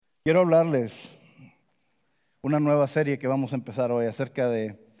Quiero hablarles una nueva serie que vamos a empezar hoy acerca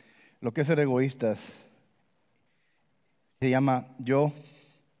de lo que es ser egoístas. Se llama Yo,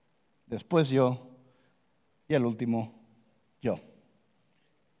 después yo y al último yo.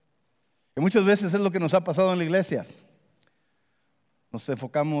 Que muchas veces es lo que nos ha pasado en la iglesia. Nos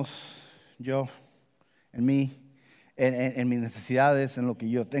enfocamos yo, en mí, en mis necesidades, en lo que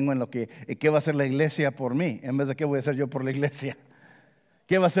yo tengo, qué va a hacer la iglesia por mí, en vez de qué voy a hacer yo por la iglesia.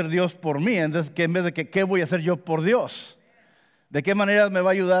 ¿Qué va a hacer Dios por mí? Entonces, en vez de qué voy a hacer yo por Dios. ¿De qué manera me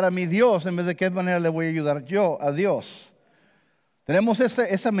va a ayudar a mi Dios en vez de qué manera le voy a ayudar yo a Dios? Tenemos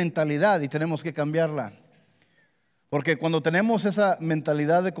esa mentalidad y tenemos que cambiarla. Porque cuando tenemos esa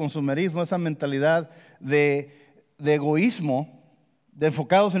mentalidad de consumerismo, esa mentalidad de egoísmo, de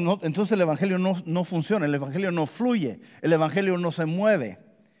enfocados en entonces el Evangelio no funciona, el Evangelio no fluye, el Evangelio no se mueve.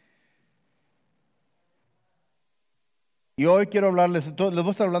 Y hoy quiero hablarles, les voy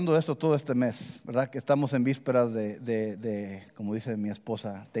a estar hablando de esto todo este mes, ¿verdad? Que estamos en vísperas como dice mi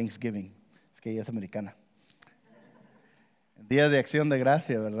esposa, Thanksgiving, es que ella es americana. Día de Acción de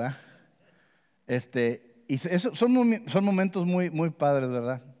Gracia, ¿verdad? Y son momentos muy padres,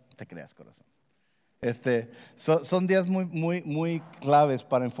 ¿verdad? No te creas, corazón. Son días muy claves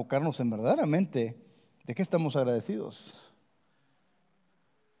para enfocarnos en verdaderamente de qué estamos agradecidos.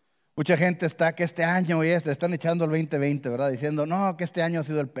 Mucha gente está que este año le están echando el 2020, ¿verdad? Diciendo, no, que este año ha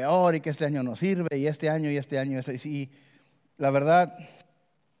sido el peor y que este año no sirve y este año. Y la verdad,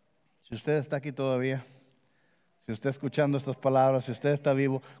 si usted está aquí todavía, si usted está escuchando estas palabras, si usted está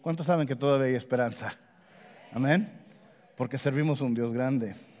vivo, ¿cuántos saben que todavía hay esperanza? Amén. Porque servimos a un Dios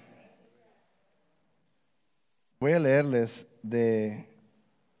grande. Voy a leerles de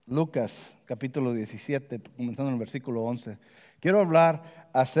Lucas capítulo 17, comenzando en el versículo 11. Quiero hablar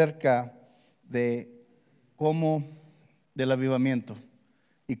acerca del avivamiento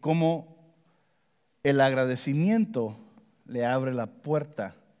y cómo el agradecimiento le abre la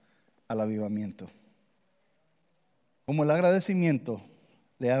puerta al avivamiento. Como el agradecimiento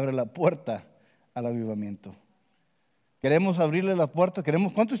le abre la puerta al avivamiento. Queremos abrirle la puerta.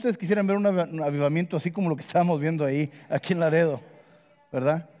 ¿Cuántos de ustedes quisieran ver un avivamiento así como lo que estábamos viendo aquí en Laredo?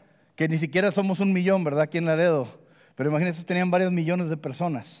 ¿Verdad? Que ni siquiera somos 1 millón, ¿verdad? Aquí en Laredo. Pero imagínense, tenían varios millones de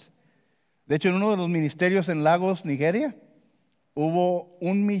personas. De hecho, en uno de los ministerios en Lagos, Nigeria, hubo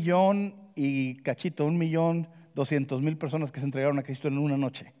 1 millón y cachito, 1.200.000 personas que se entregaron a Cristo en una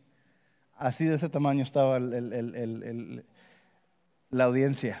noche. Así de ese tamaño estaba la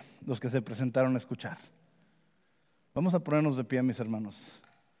audiencia, los que se presentaron a escuchar. Vamos a ponernos de pie, mis hermanos.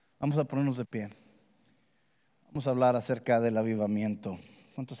 Vamos a ponernos de pie. Vamos a hablar acerca del avivamiento.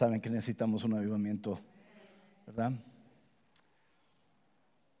 ¿Cuántos saben que necesitamos un avivamiento? ¿Verdad?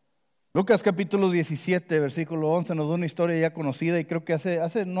 Lucas capítulo 17, versículo 11 nos da una historia ya conocida y creo que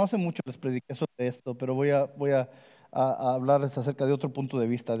no hace mucho les prediqué sobre esto, pero voy a hablarles acerca de otro punto de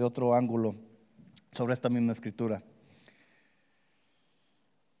vista, de otro ángulo sobre esta misma escritura.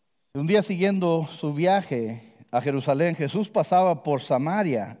 Un día siguiendo su viaje a Jerusalén, Jesús pasaba por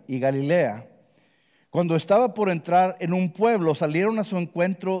Samaria y Galilea. Cuando estaba por entrar en un pueblo, salieron a su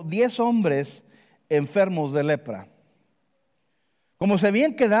encuentro 10 hombres enfermos de lepra. Como se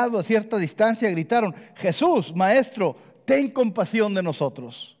habían quedado a cierta distancia, gritaron: Jesús, Maestro, ten compasión de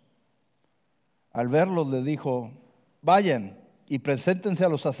nosotros. Al verlos le dijo: vayan y preséntense a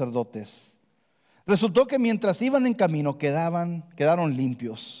los sacerdotes. Resultó que mientras iban en camino quedaron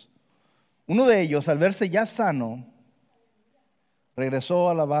limpios. Uno de ellos, al verse ya sano, regresó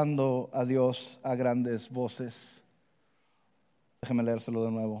alabando a Dios a grandes voces. Déjeme leérselo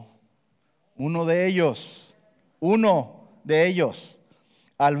de nuevo. Uno de ellos,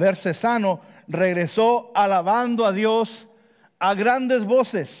 al verse sano, regresó alabando a Dios a grandes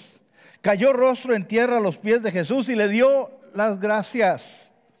voces. Cayó rostro en tierra a los pies de Jesús y le dio las gracias.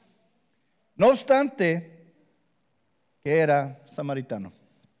 No obstante, que era samaritano.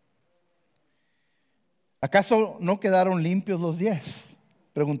 ¿Acaso no quedaron limpios los 10?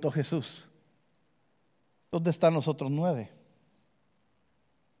 Preguntó Jesús. ¿Dónde están los otros 9?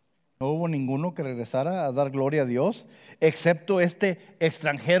 ¿No hubo ninguno que regresara a dar gloria a Dios, excepto este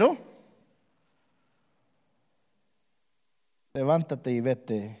extranjero? Levántate y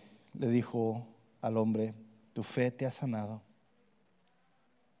vete, le dijo al hombre, tu fe te ha sanado.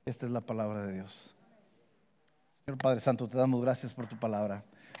 Esta es la palabra de Dios. Señor Padre Santo, te damos gracias por tu palabra.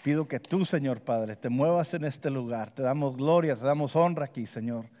 Pido que tú, Señor Padre, te muevas en este lugar. Te damos gloria, te damos honra aquí,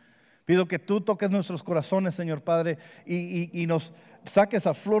 Señor. Pido que tú toques nuestros corazones, Señor Padre, y nos saques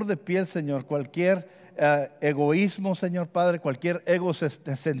a flor de piel, Señor, cualquier egoísmo, Señor Padre, cualquier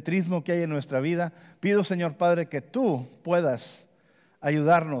egocentrismo que hay en nuestra vida. Pido, Señor Padre, que tú puedas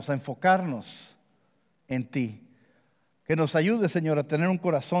ayudarnos a enfocarnos en ti. Que nos ayude, Señor, a tener un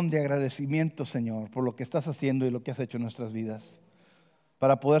corazón de agradecimiento, Señor, por lo que estás haciendo y lo que has hecho en nuestras vidas,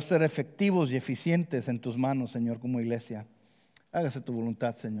 para poder ser efectivos y eficientes en tus manos, Señor, como iglesia. Hágase tu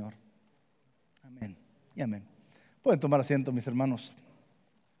voluntad, Señor. Amén y amén. Pueden tomar asiento, mis hermanos.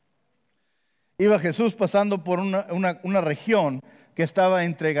 Iba Jesús pasando por una región que estaba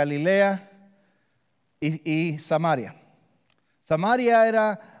entre Galilea y Samaria. Samaria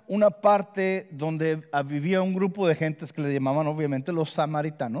era una parte donde vivía un grupo de gentes que le llamaban obviamente los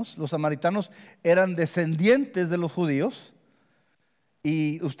samaritanos. Los samaritanos eran descendientes de los judíos.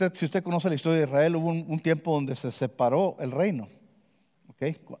 Y si usted conoce la historia de Israel, hubo un tiempo donde se separó el reino,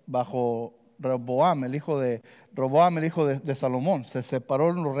 ¿okay? Bajo Roboam, el hijo de Salomón. Se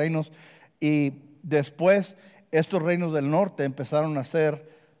separaron los reinos y después estos reinos del norte empezaron a ser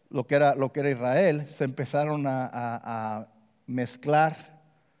lo que era Israel. Se empezaron a mezclar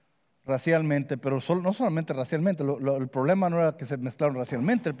racialmente, pero no solamente racialmente. El problema no era que se mezclaron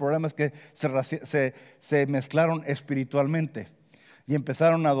racialmente, el problema es que se mezclaron espiritualmente y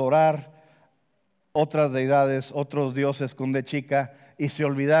empezaron a adorar otras deidades, otros dioses con D chica, y se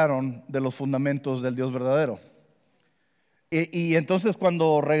olvidaron de los fundamentos del Dios verdadero. Y entonces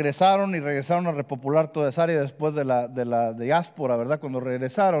cuando regresaron a repopular toda esa área después de la diáspora, ¿verdad? Cuando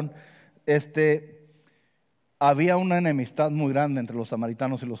regresaron, había una enemistad muy grande entre los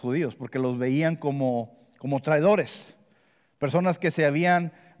samaritanos y los judíos, porque los veían como traidores, personas que se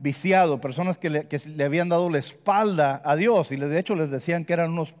habían viciado, personas que le habían dado la espalda a Dios, y de hecho les decían que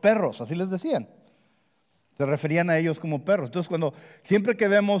eran unos perros, así les decían. Se referían a ellos como perros. Entonces, siempre que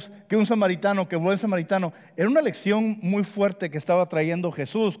vemos que un samaritano, que buen samaritano, era una lección muy fuerte que estaba trayendo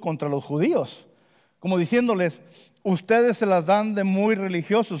Jesús contra los judíos, como diciéndoles: ustedes se las dan de muy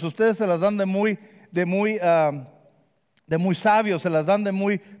religiosos, ustedes se las dan de muy sabios, se las dan de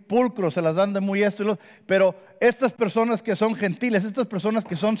muy pulcros, se las dan de muy esto y lo, pero estas personas que son gentiles, estas personas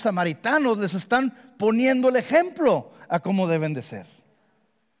que son samaritanos, les están poniendo el ejemplo a cómo deben de ser.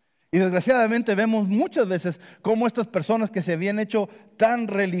 Y desgraciadamente vemos muchas veces cómo estas personas que se habían hecho tan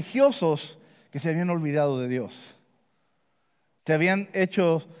religiosos, que se habían olvidado de Dios,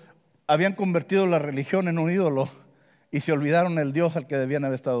 habían convertido la religión en un ídolo y se olvidaron del Dios al que debían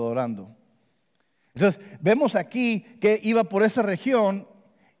haber estado adorando. Entonces vemos aquí que iba por esa región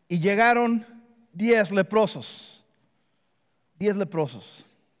y llegaron 10 leprosos. 10 leprosos.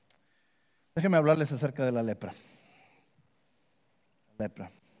 Déjenme hablarles acerca de la lepra. Lepra.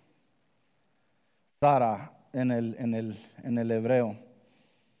 Sara en el hebreo.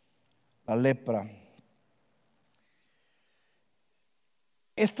 La lepra.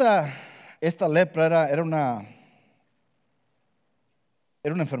 Esta lepra era una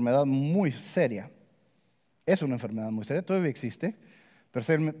enfermedad muy seria. Es una enfermedad muy seria, todavía existe,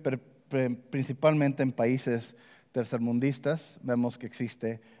 principalmente en países tercermundistas. Vemos que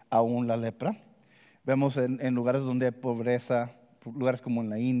existe aún la lepra. Vemos en lugares donde hay pobreza, lugares como en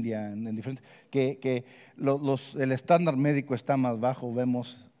la India, en diferentes, que el estándar médico está más bajo.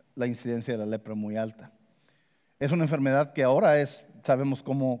 Vemos la incidencia de la lepra muy alta. Es una enfermedad que ahora sabemos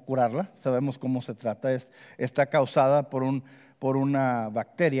cómo curarla, sabemos cómo se trata. Está causada por una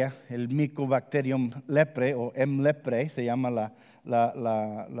bacteria, el Mycobacterium leprae o M. leprae, se llama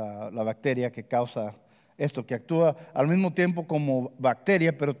la bacteria que causa esto, que actúa al mismo tiempo como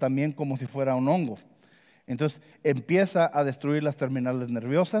bacteria, pero también como si fuera un hongo. Entonces empieza a destruir las terminales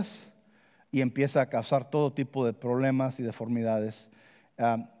nerviosas y empieza a causar todo tipo de problemas y deformidades.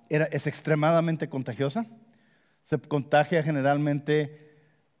 Es extremadamente contagiosa. Se contagia generalmente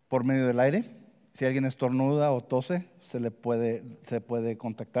por medio del aire. Si alguien estornuda o tose, se puede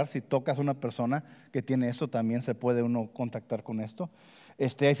contactar. Si tocas a una persona que tiene esto, también se puede uno contactar con esto.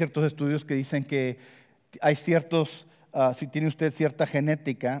 Hay ciertos estudios que dicen que hay si tiene usted cierta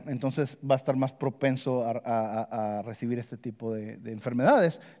genética, entonces va a estar más propenso a recibir este tipo de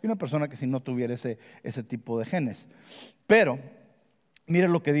enfermedades que una persona que si no tuviera ese tipo de genes. Pero mire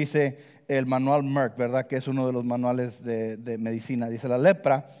lo que dice el manual Merck, ¿verdad? Que es uno de los manuales de medicina. Dice: la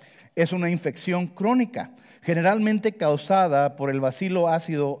lepra es una infección crónica, generalmente causada por el bacilo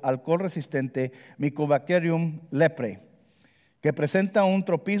ácido alcohol resistente Mycobacterium leprae, que presenta un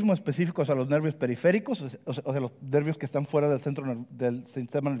tropismo específico hacia los nervios periféricos, o sea, los nervios que están fuera del centro del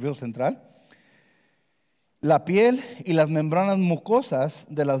sistema nervioso central, la piel y las membranas mucosas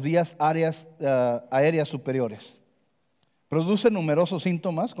de las vías aéreas superiores. Produce numerosos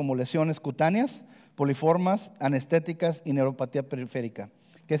síntomas como lesiones cutáneas, poliformas, anestéticas y neuropatía periférica.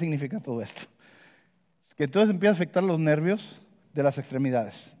 ¿Qué significa todo esto? Que entonces empieza a afectar los nervios de las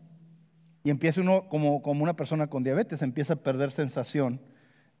extremidades. Y empieza uno, como una persona con diabetes, empieza a perder sensación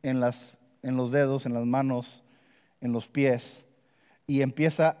en los dedos, en las manos, en los pies. Y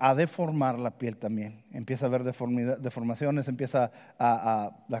empieza a deformar la piel también. Empieza a haber deformaciones,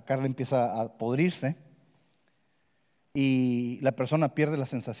 la carne empieza a podrirse. Y la persona pierde la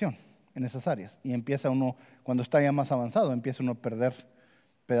sensación en esas áreas. Y empieza uno, cuando está ya más avanzado, empieza uno a perder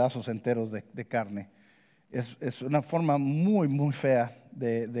pedazos enteros de carne. Es una forma muy, muy fea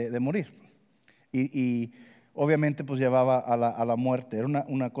de morir. Y obviamente pues llevaba a la muerte. Era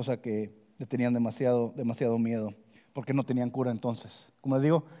una cosa que le tenían demasiado miedo, porque no tenían cura entonces. Como les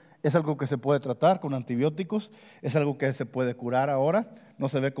digo, es algo que se puede tratar con antibióticos, es algo que se puede curar ahora, no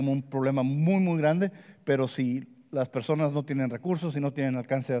se ve como un problema muy, muy grande, pero si las personas no tienen recursos y no tienen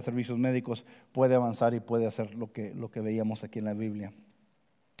alcance a servicios médicos, puede avanzar y puede hacer lo que veíamos aquí en la Biblia.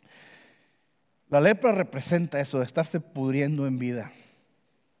 La lepra representa eso, de estarse pudriendo en vida.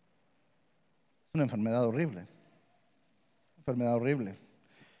 Es una enfermedad horrible. Enfermedad horrible.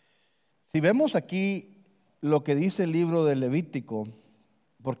 Si vemos aquí lo que dice el libro de Levítico,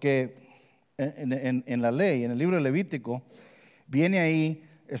 porque en la ley, en el libro de Levítico, viene ahí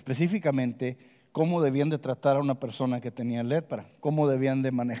específicamente cómo debían de tratar a una persona que tenía lepra, cómo debían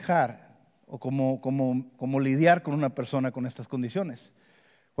de manejar o cómo lidiar con una persona con estas condiciones.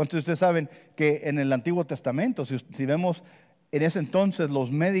 ¿Cuántos de ustedes saben que en el Antiguo Testamento, si vemos en ese entonces,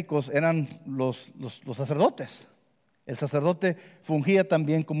 los médicos eran los sacerdotes? El sacerdote fungía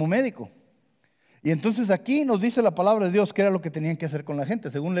también como médico. Y entonces aquí nos dice la palabra de Dios qué era lo que tenían que hacer con la gente.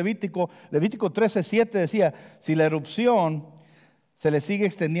 Según Levítico 13:7 decía, si la erupción se le sigue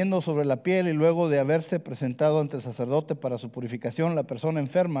extendiendo sobre la piel y luego de haberse presentado ante el sacerdote para su purificación, la persona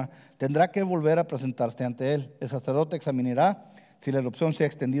enferma tendrá que volver a presentarse ante él. El sacerdote examinará si la erupción se ha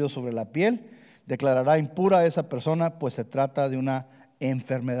extendido sobre la piel, declarará impura a esa persona, pues se trata de una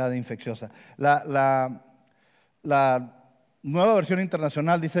enfermedad infecciosa. La Nueva Versión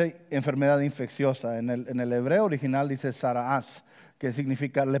Internacional dice enfermedad infecciosa. En el hebreo original dice saraaz, que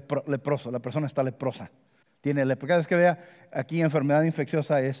significa leproso. La persona está leprosa. Tiene lepra. Cada vez que vea aquí enfermedad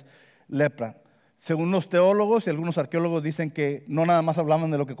infecciosa es lepra. Según los teólogos y algunos arqueólogos dicen que no nada más hablaban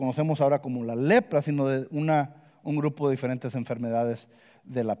de lo que conocemos ahora como la lepra, sino de un grupo de diferentes enfermedades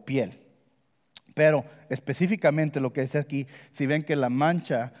de la piel. Pero específicamente lo que dice aquí, si ven que la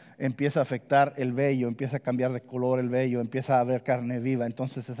mancha empieza a afectar el vello, empieza a cambiar de color el vello, empieza a haber carne viva,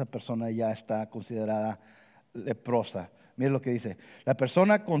 entonces esa persona ya está considerada leprosa. Miren lo que dice, la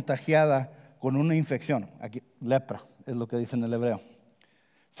persona contagiada con una infección, aquí lepra es lo que dice en el hebreo,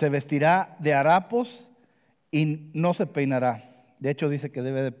 se vestirá de harapos y no se peinará. De hecho dice que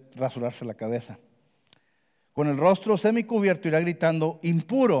debe de rasurarse la cabeza. Con el rostro semicubierto irá gritando,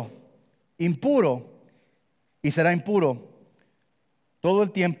 impuro, impuro, y será impuro todo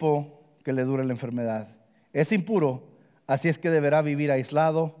el tiempo que le dure la enfermedad. Es impuro, así es que deberá vivir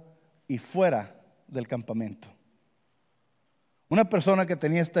aislado y fuera del campamento. Una persona que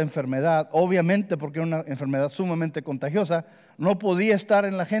tenía esta enfermedad, obviamente porque era una enfermedad sumamente contagiosa, no podía estar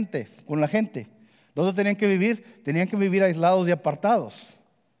con la gente. ¿Dónde tenían que vivir? Tenían que vivir aislados y apartados.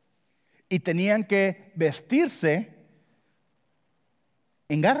 Y tenían que vestirse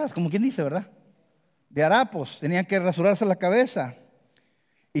en garras, como quien dice, ¿verdad? De harapos, tenían que rasurarse la cabeza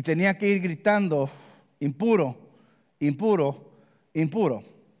y tenían que ir gritando, impuro, impuro, impuro.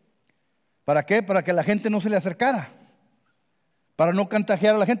 ¿Para qué? Para que la gente no se le acercara, para no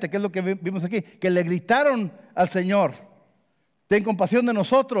contagiar a la gente. ¿Qué es lo que vimos aquí? Que le gritaron al Señor, ten compasión de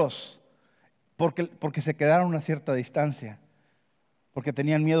nosotros, porque se quedaron a una cierta distancia, porque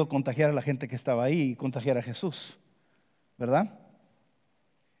tenían miedo de contagiar a la gente que estaba ahí y contagiar a Jesús, ¿verdad?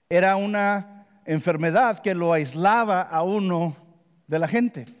 Era una enfermedad que lo aislaba a uno de la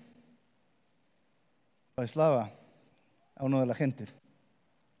gente. Lo aislaba a uno de la gente.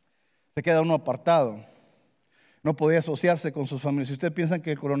 Se queda uno apartado. No podía asociarse con sus familias. Si ustedes piensan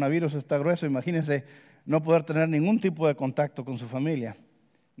que el coronavirus está grueso, imagínense no poder tener ningún tipo de contacto con su familia,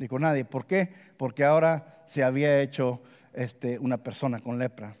 ni con nadie. ¿Por qué? Porque ahora se había hecho una persona con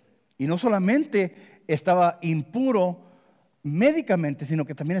lepra. Y no solamente estaba impuro médicamente, sino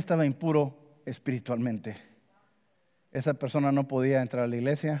que también estaba impuro espiritualmente. Esa persona no podía entrar a la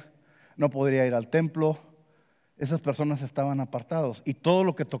iglesia, no podría ir al templo. Esas personas estaban apartados y todo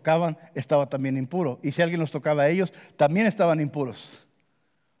lo que tocaban estaba también impuro. Y si alguien los tocaba a ellos, también estaban impuros.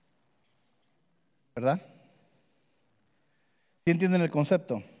 ¿Verdad? ¿Sí entienden el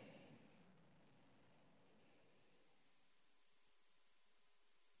concepto?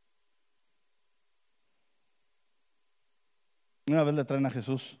 Una vez le traen a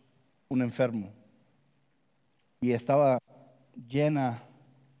Jesús un enfermo y estaba llena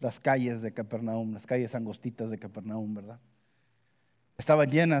las calles de Capernaum, las calles angostitas de Capernaum, ¿verdad? Estaban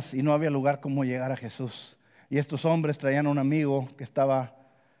llenas y no había lugar como llegar a Jesús. Y estos hombres traían a un amigo que estaba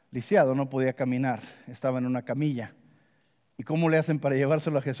lisiado, no podía caminar, estaba en una camilla. ¿Y cómo le hacen para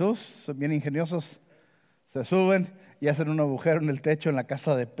llevárselo a Jesús? Son bien ingeniosos. Se suben y hacen un agujero en el techo en la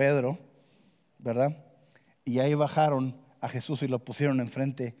casa de Pedro, ¿verdad? Y ahí bajaron a Jesús y lo pusieron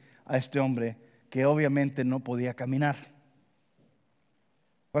enfrente a este hombre que obviamente no podía caminar.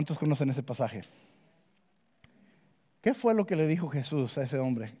 ¿Cuántos conocen ese pasaje? ¿Qué fue lo que le dijo Jesús a ese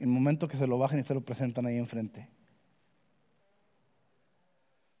hombre en el momento que se lo bajan y se lo presentan ahí enfrente?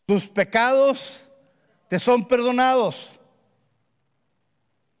 Tus pecados te son perdonados.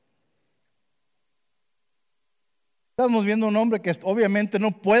 Estamos viendo un hombre que obviamente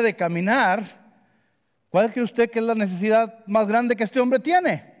no puede caminar. ¿Cuál cree usted que es la necesidad más grande que este hombre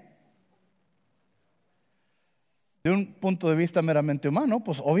tiene? De un punto de vista meramente humano,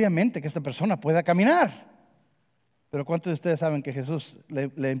 pues obviamente que esta persona pueda caminar. Pero ¿cuántos de ustedes saben que a Jesús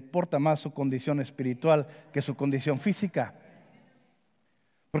le importa más su condición espiritual que su condición física?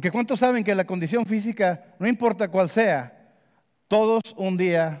 Porque ¿cuántos saben que la condición física, no importa cuál sea, todos un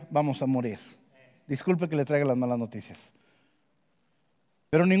día vamos a morir? Disculpe que le traiga las malas noticias.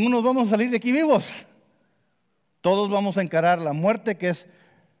 Pero ninguno nos vamos a salir de aquí vivos. Todos vamos a encarar la muerte, que es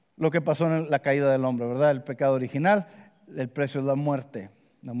lo que pasó en la caída del hombre, ¿verdad? El pecado original, el precio es la muerte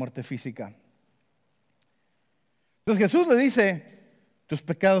física. Entonces Jesús le dice, tus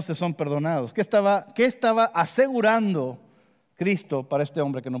pecados te son perdonados. ¿Qué estaba asegurando Cristo para este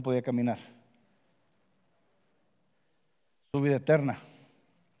hombre que no podía caminar? Su vida eterna.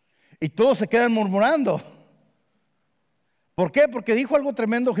 Y todos se quedan murmurando. ¿Por qué? Porque dijo algo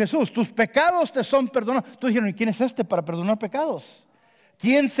tremendo Jesús, tus pecados te son perdonados. Entonces dijeron, ¿y quién es este para perdonar pecados?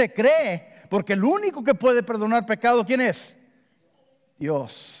 ¿Quién se cree? Porque el único que puede perdonar pecado, ¿quién es?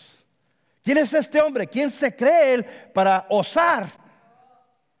 Dios. ¿Quién es este hombre? ¿Quién se cree él para osar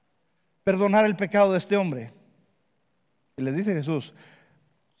perdonar el pecado de este hombre? Y le dice Jesús,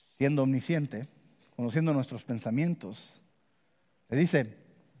 siendo omnisciente, conociendo nuestros pensamientos, le dice,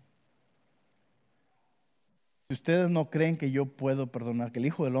 si ustedes no creen que yo puedo perdonar, que el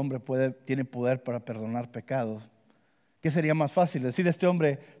Hijo del Hombre tiene poder para perdonar pecados, ¿qué sería más fácil? Decir a este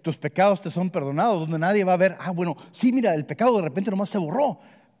hombre, tus pecados te son perdonados, donde nadie va a ver, bueno, sí, mira, el pecado de repente nomás se borró.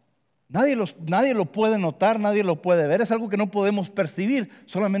 Nadie lo puede notar, nadie lo puede ver, es algo que no podemos percibir,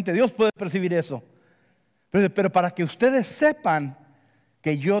 solamente Dios puede percibir eso. Pero para que ustedes sepan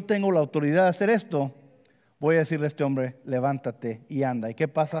que yo tengo la autoridad de hacer esto, voy a decirle a este hombre, levántate y anda. ¿Y qué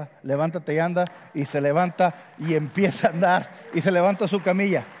pasa? Levántate y anda, y se levanta y empieza a andar, y se levanta su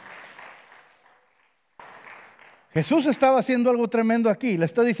camilla. Jesús estaba haciendo algo tremendo aquí, le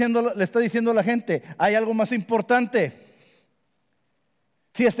está diciendo a la gente, hay algo más importante.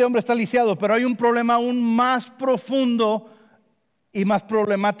 Sí, este hombre está lisiado, pero hay un problema aún más profundo y más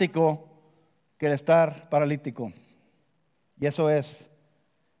problemático que el estar paralítico. Y eso es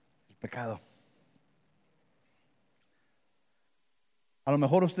el pecado. A lo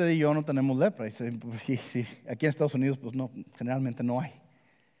mejor usted y yo no tenemos lepra. Y aquí en Estados Unidos, pues no, generalmente no hay.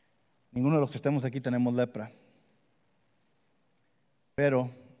 Ninguno de los que estemos aquí tenemos lepra. Pero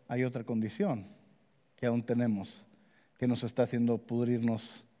hay otra condición que aún tenemos, que nos está haciendo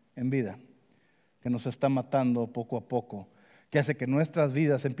pudrirnos en vida, que nos está matando poco a poco, que hace que nuestras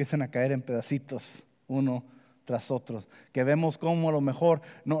vidas empiecen a caer en pedacitos, uno tras otro, que vemos cómo a lo mejor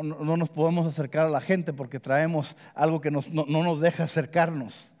no nos podemos acercar a la gente porque traemos algo que no nos deja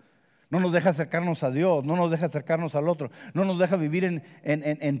acercarnos. No nos deja acercarnos a Dios, no nos deja acercarnos al otro, no nos deja vivir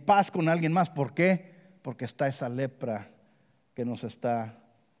en paz con alguien más. ¿Por qué? Porque está esa lepra que nos está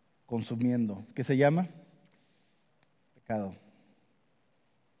consumiendo. ¿Qué se llama? Pecado.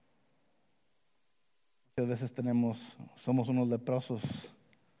 Muchas veces somos unos leprosos.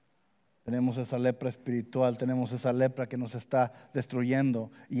 Tenemos esa lepra espiritual, tenemos esa lepra que nos está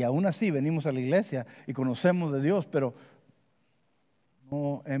destruyendo. Y aún así venimos a la iglesia y conocemos de Dios, pero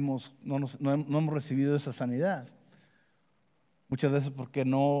no hemos recibido esa sanidad. Muchas veces porque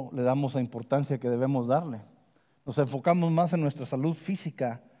no le damos la importancia que debemos darle. Nos enfocamos más en nuestra salud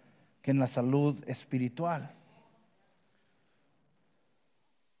física que en la salud espiritual.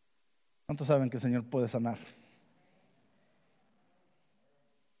 ¿Cuántos saben que el Señor puede sanar? ¿Por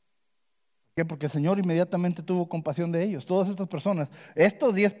qué? Porque el Señor inmediatamente tuvo compasión de ellos. Todas estas personas,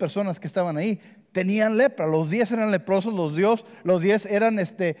 estos 10 personas que estaban ahí, tenían lepra. Los 10 eran leprosos, los 10 eran,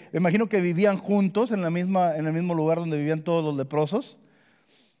 me imagino que vivían juntos en el mismo lugar donde vivían todos los leprosos.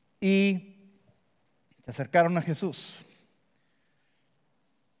 Y se acercaron a Jesús.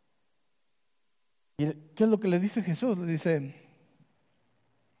 ¿Y qué es lo que le dice Jesús? Le dice,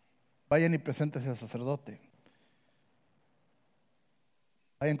 vayan y preséntense al sacerdote.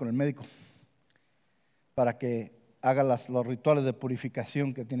 Vayan con el médico para que haga los rituales de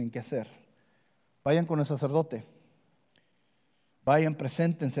purificación que tienen que hacer. Vayan con el sacerdote. Vayan,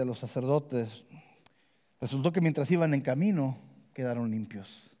 preséntense a los sacerdotes. Resultó que mientras iban en camino, quedaron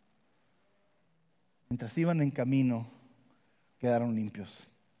limpios. Mientras iban en camino, quedaron limpios. Se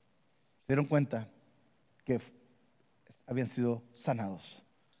dieron cuenta que habían sido sanados.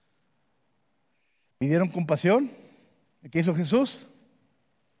 ¿Pidieron compasión? ¿Qué hizo Jesús?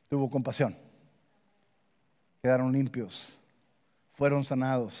 Tuvo compasión. Quedaron limpios. Fueron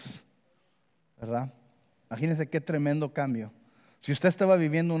sanados. ¿Verdad? Imagínense qué tremendo cambio. Si usted estaba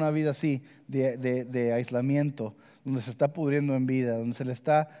viviendo una vida así, de aislamiento, donde se está pudriendo en vida, donde se le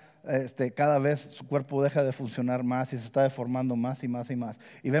está, cada vez su cuerpo deja de funcionar más y se está deformando más y más y más.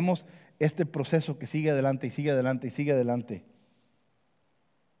 Y vemos este proceso que sigue adelante y sigue adelante y sigue adelante.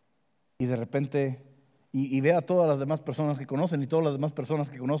 Y de repente, y ve a todas las demás personas que conocen, y todas las demás personas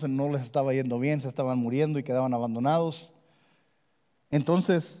que conocen no les estaba yendo bien, se estaban muriendo y quedaban abandonados.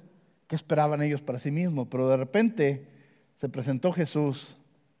 Entonces, ¿qué esperaban ellos para sí mismos? Pero de repente se presentó Jesús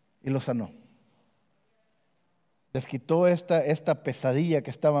y los sanó. Les quitó esta pesadilla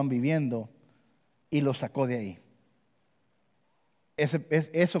que estaban viviendo y los sacó de ahí.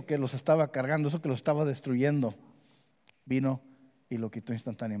 Eso que los estaba cargando, eso que los estaba destruyendo, vino y lo quitó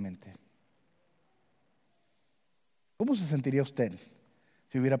instantáneamente. ¿Cómo se sentiría usted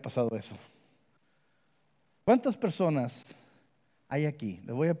si hubiera pasado eso? ¿Cuántas personas hay aquí?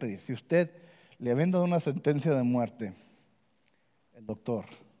 Le voy a pedir, si usted le habían dado una sentencia de muerte, el doctor,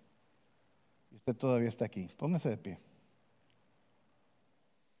 y usted todavía está aquí, póngase de pie.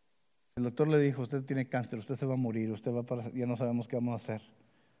 El doctor le dijo, usted tiene cáncer, usted se va a morir, ya no sabemos qué vamos a hacer.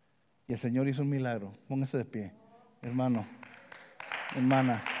 Y el Señor hizo un milagro. Póngase de pie, hermano,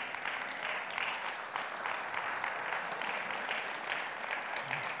 hermana.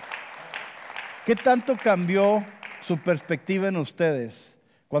 ¿Qué tanto cambió su perspectiva en ustedes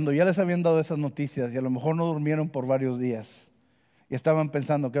cuando ya les habían dado esas noticias y a lo mejor no durmieron por varios días? Y estaban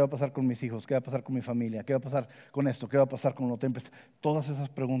pensando, ¿qué va a pasar con mis hijos? ¿Qué va a pasar con mi familia? ¿Qué va a pasar con esto? ¿Qué va a pasar con lo otro? Todas esas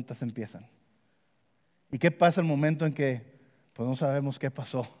preguntas empiezan. ¿Y qué pasa el momento en que, pues no sabemos qué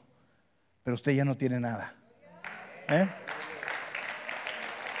pasó, pero usted ya no tiene nada? ¿Eh?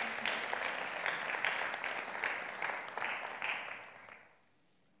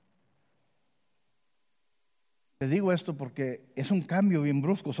 Les digo esto porque es un cambio bien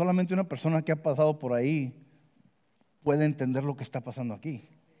brusco. Solamente una persona que ha pasado por ahí puede entender lo que está pasando aquí.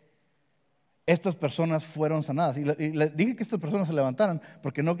 Estas personas fueron sanadas. Y le dije que estas personas se levantaran,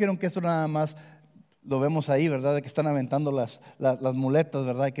 porque no quiero que esto nada más lo vemos ahí, ¿verdad? De que están aventando las muletas,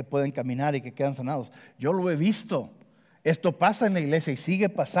 ¿verdad? Y que pueden caminar y que quedan sanados. Yo lo he visto. Esto pasa en la iglesia y sigue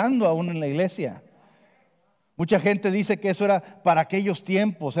pasando aún en la iglesia. Mucha gente dice que eso era para aquellos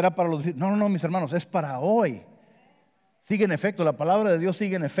tiempos, era para los... No, mis hermanos, es para hoy. Sigue en efecto, la palabra de Dios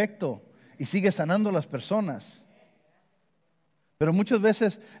sigue en efecto y sigue sanando a las personas. Pero muchas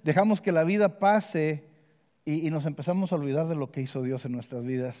veces dejamos que la vida pase y nos empezamos a olvidar de lo que hizo Dios en nuestras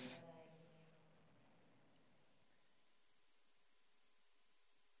vidas.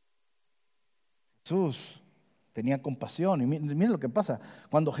 Jesús tenía compasión y miren lo que pasa.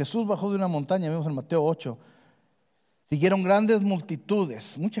 Cuando Jesús bajó de una montaña, vemos en Mateo 8, siguieron grandes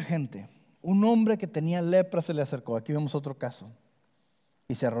multitudes, mucha gente. Un hombre que tenía lepra se le acercó. Aquí vemos otro caso.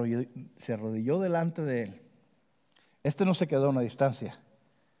 Y se arrodilló delante de él. Este no se quedó a una distancia.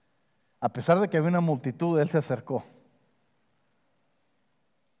 A pesar de que había una multitud, él se acercó.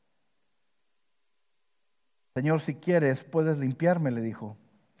 Señor, si quieres, puedes limpiarme, le dijo.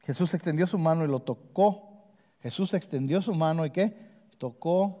 Jesús extendió su mano y lo tocó. Jesús extendió su mano y ¿qué?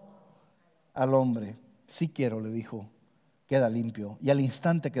 Tocó al hombre. Sí quiero, le dijo. Queda limpio. Y al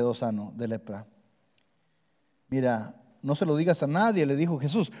instante quedó sano de lepra. Mira, no se lo digas a nadie, le dijo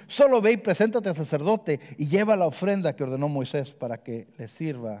Jesús. Solo ve y preséntate al sacerdote y lleva la ofrenda que ordenó Moisés para que le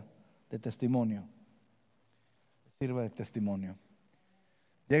sirva de testimonio. Le sirva de testimonio.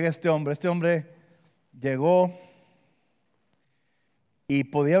 Llega este hombre llegó y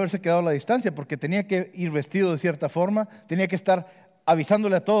podía haberse quedado a la distancia porque tenía que ir vestido de cierta forma, tenía que estar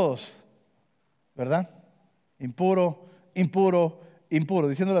avisándole a todos, ¿verdad? Impuro, impuro, impuro,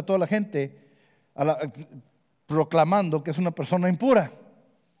 diciéndole a toda la gente, proclamando que es una persona impura.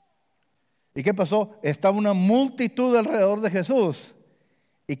 ¿Y qué pasó? Estaba una multitud alrededor de Jesús.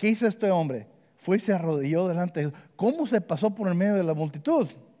 ¿Y qué hizo este hombre? Fue y se arrodilló delante de Jesús. ¿Cómo se pasó por el medio de la multitud?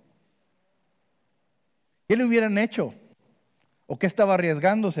 ¿Qué le hubieran hecho? ¿O qué estaba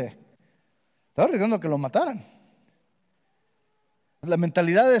arriesgándose? Estaba arriesgando a que lo mataran. La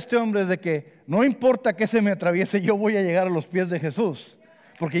mentalidad de este hombre es de que no importa que se me atraviese, yo voy a llegar a los pies de Jesús,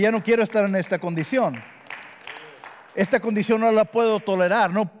 porque ya no quiero estar en esta condición. Esta condición no la puedo tolerar,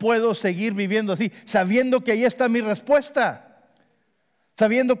 no puedo seguir viviendo así, sabiendo que ahí está mi respuesta,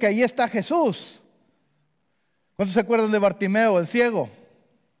 sabiendo que ahí está Jesús. ¿Cuántos se acuerdan de Bartimeo, el ciego?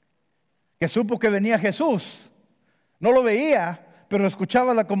 Que supo que venía Jesús. No lo veía, pero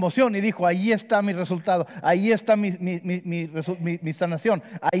escuchaba la conmoción y dijo, ahí está mi resultado, ahí está mi sanación,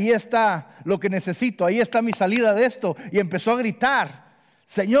 ahí está lo que necesito, ahí está mi salida de esto. Y empezó a gritar,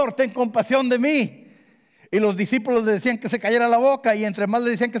 Señor, ten compasión de mí. Y los discípulos le decían que se cayera la boca, y entre más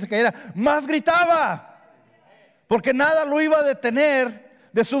le decían que se cayera, más gritaba, porque nada lo iba a detener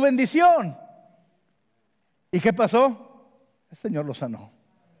de su bendición. ¿Y qué pasó? El Señor lo sanó.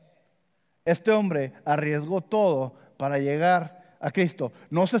 Este hombre arriesgó todo para llegar a Cristo.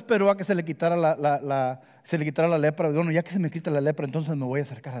 No se esperó a que se le quitara la lepra. Bueno, ya que se me quita la lepra, entonces me voy a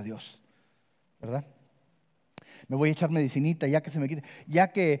acercar a Dios, ¿verdad? Me voy a echar medicinita, ya que se me quite,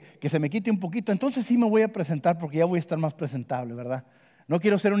 ya que se me quite un poquito, entonces sí me voy a presentar, porque ya voy a estar más presentable, ¿verdad? No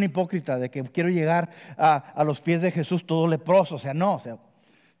quiero ser un hipócrita de que quiero llegar a los pies de Jesús todo leproso,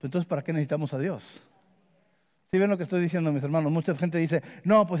 entonces ¿para qué necesitamos a Dios? ¿Sí ven lo que estoy diciendo, mis hermanos? Mucha gente dice,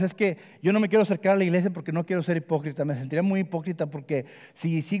 no, pues es que yo no me quiero acercar a la iglesia porque no quiero ser hipócrita. Me sentiría muy hipócrita porque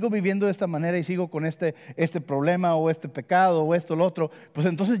si sigo viviendo de esta manera y sigo con este problema o este pecado o esto o lo otro, pues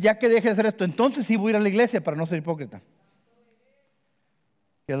entonces ya que deje de hacer esto, entonces sí voy a ir a la iglesia para no ser hipócrita.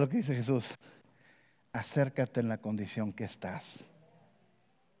 ¿Qué es lo que dice Jesús? Acércate en la condición que estás.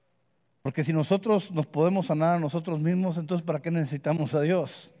 Porque si nosotros nos podemos sanar a nosotros mismos, entonces ¿para qué necesitamos a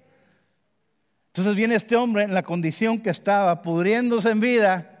Dios? Entonces viene este hombre en la condición que estaba, pudriéndose en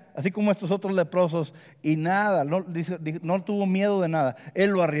vida, así como estos otros leprosos, y nada, no tuvo miedo de nada. Él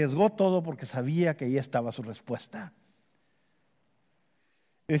lo arriesgó todo porque sabía que ahí estaba su respuesta.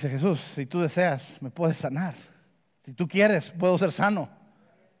 Y dice, Jesús, si tú deseas, me puedes sanar. Si tú quieres, puedo ser sano.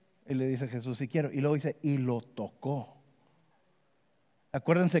 Y le dice Jesús, si quiero. Y luego dice, y lo tocó.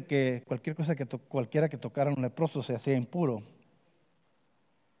 Acuérdense que cualquiera que tocara a un leproso se hacía impuro.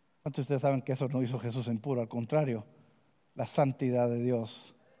 ¿Cuántos de ustedes saben que eso no hizo Jesús impuro? Al contrario, la santidad de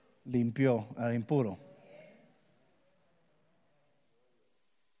Dios limpió al impuro.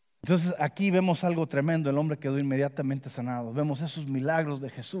 Entonces aquí vemos algo tremendo. El hombre quedó inmediatamente sanado. Vemos esos milagros de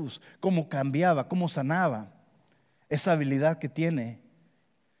Jesús, cómo cambiaba, cómo sanaba. Esa habilidad que tiene,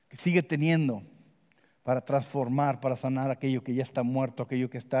 que sigue teniendo para transformar, para sanar aquello que ya está muerto, aquello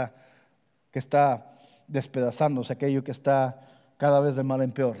que está despedazándose, aquello que está cada vez de mal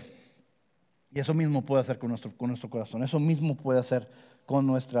en peor. Y eso mismo puede hacer con nuestro corazón. Eso mismo puede hacer con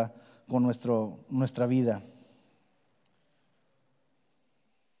nuestra vida.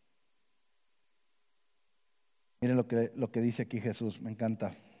 Miren lo que dice aquí Jesús, me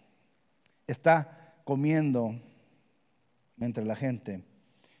encanta. Está comiendo entre la gente,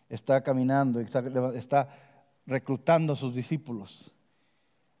 está caminando, está reclutando a sus discípulos.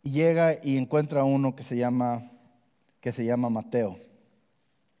 Y llega y encuentra a uno que se llama Mateo.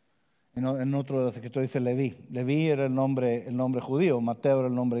 En otro de los escritores dice Leví. Leví era el nombre judío, Mateo era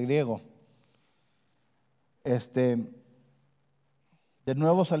el nombre griego. De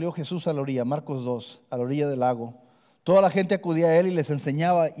nuevo salió Jesús a la orilla, Marcos 2, a la orilla del lago. Toda la gente acudía a él y les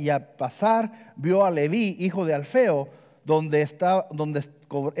enseñaba, y al pasar vio a Leví, hijo de Alfeo, donde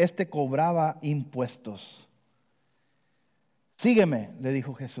éste cobraba impuestos. Sígueme, le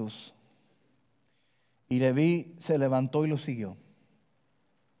dijo Jesús. Y Leví se levantó y lo siguió.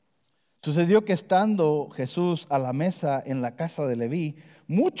 Sucedió que estando Jesús a la mesa en la casa de Leví,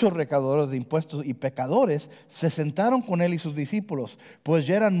 muchos recaudadores de impuestos y pecadores se sentaron con él y sus discípulos, pues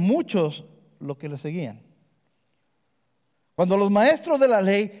ya eran muchos los que le seguían. Cuando los maestros de la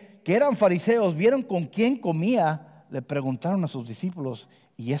ley, que eran fariseos, vieron con quién comía, le preguntaron a sus discípulos,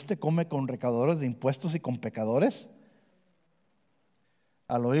 ¿y este come con recaudadores de impuestos y con pecadores?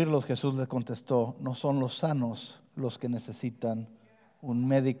 Al oírlos, Jesús les contestó, no son los sanos los que necesitan un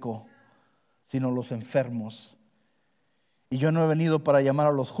médico, sino los enfermos. Y yo no he venido para llamar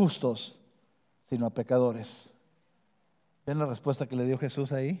a los justos, sino a pecadores. ¿Ven la respuesta que le dio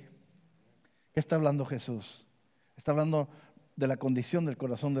Jesús ahí? ¿Qué está hablando Jesús? Está hablando de la condición del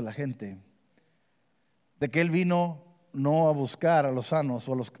corazón de la gente. De que Él vino no a buscar a los sanos,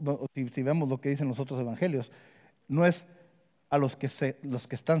 si vemos lo que dicen los otros evangelios, no es a los que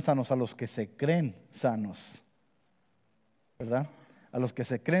están sanos, a los que se creen sanos. ¿Verdad? A los que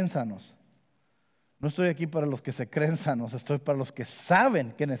se creen sanos. No estoy aquí para los que se creen sanos, estoy para los que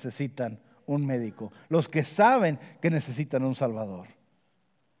saben que necesitan un médico, los que saben que necesitan un salvador.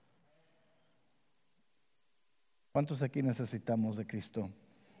 ¿Cuántos aquí necesitamos de Cristo?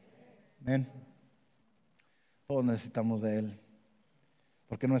 Amén. Todos necesitamos de Él.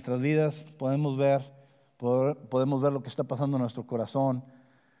 Porque en nuestras vidas podemos ver lo que está pasando en nuestro corazón,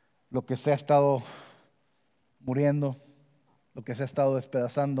 lo que se ha estado muriendo, lo que se ha estado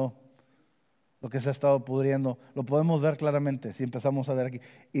despedazando, lo que se ha estado pudriendo. Lo podemos ver claramente si empezamos a ver aquí.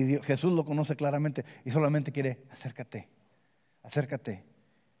 Y Jesús lo conoce claramente y solamente quiere: acércate, acércate,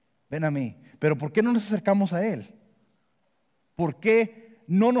 ven a mí. Pero ¿por qué no nos acercamos a Él? ¿Por qué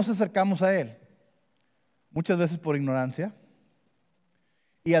no nos acercamos a Él? Muchas veces por ignorancia.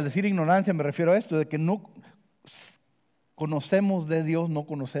 Y al decir ignorancia me refiero a esto, de que no conocemos de Dios, no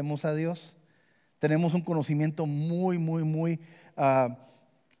conocemos a Dios. Tenemos un conocimiento muy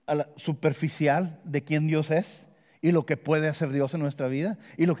superficial de quién Dios es y lo que puede hacer Dios en nuestra vida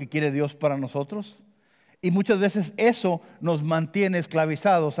y lo que quiere Dios para nosotros. Y muchas veces eso nos mantiene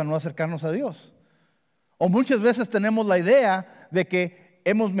esclavizados a no acercarnos a Dios. O muchas veces tenemos la idea de que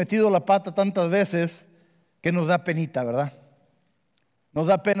hemos metido la pata tantas veces que nos da penita, ¿verdad? Nos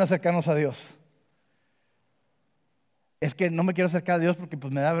da pena acercarnos a Dios. Es que no me quiero acercar a Dios porque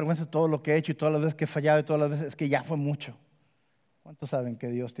pues me da vergüenza todo lo que he hecho y todas las veces que he fallado y todas las veces, es que ya fue mucho. ¿Cuántos saben que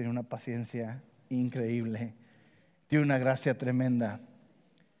Dios tiene una paciencia increíble? Tiene una gracia tremenda.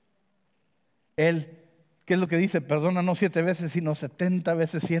 Él, ¿qué es lo que dice? Perdona no 7 veces, sino 70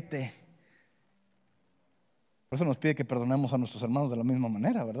 veces 7. Por eso nos pide que perdonemos a nuestros hermanos de la misma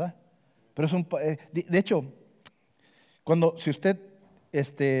manera, ¿verdad? Pero es de hecho, si usted,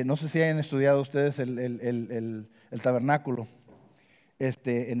 no sé si hayan estudiado ustedes el tabernáculo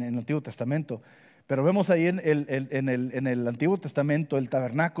en el Antiguo Testamento, pero vemos ahí en el Antiguo Testamento el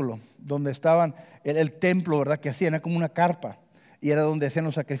tabernáculo, donde estaban el templo, ¿verdad? Que hacían, era como una carpa. Y era donde hacían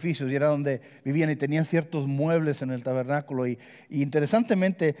los sacrificios, y era donde vivían, y tenían ciertos muebles en el tabernáculo. Y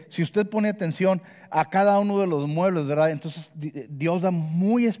interesantemente, si usted pone atención a cada uno de los muebles, ¿verdad? Entonces Dios da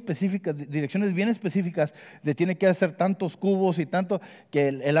muy específicas, direcciones bien específicas de tiene que hacer tantos cubos y tanto, que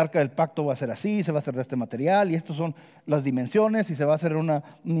el arca del pacto va a ser así, se va a hacer de este material, y estas son las dimensiones, y se va a hacer la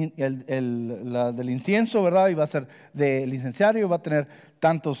del incienso, ¿verdad? Y va a ser del incenciario, va a tener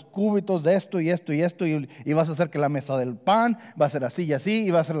tantos cúbitos de esto y esto y esto, y vas a hacer que la mesa del pan va a ser así y así,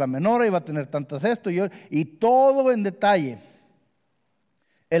 y va a ser la menora, y va a tener tantas esto y todo en detalle.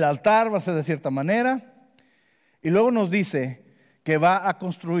 El altar va a ser de cierta manera, y luego nos dice que va a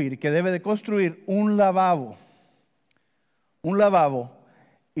construir, que debe de construir un lavabo,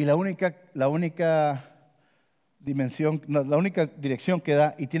 y la única dimensión, la única dirección que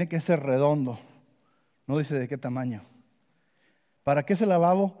da, y tiene que ser redondo, no dice de qué tamaño. ¿Para qué es el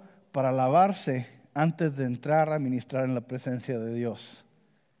lavabo? Para lavarse antes de entrar a ministrar en la presencia de Dios.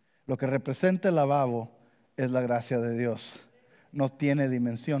 Lo que representa el lavabo es la gracia de Dios. No tiene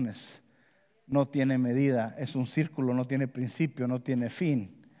dimensiones, no tiene medida, es un círculo, no tiene principio, no tiene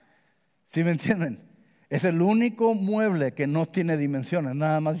fin. ¿Sí me entienden? Es el único mueble que no tiene dimensiones,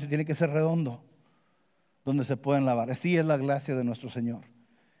 nada más tiene que ser redondo, donde se pueden lavar. Así es la gracia de nuestro Señor.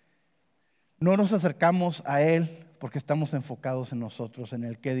 No nos acercamos a Él porque estamos enfocados en nosotros, en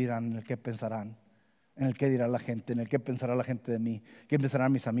el qué dirán, en el qué pensarán, en el qué dirá la gente, en el qué pensará la gente de mí, qué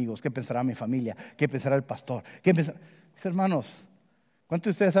pensarán mis amigos, qué pensará mi familia, qué pensará el pastor. Mis hermanos, ¿cuántos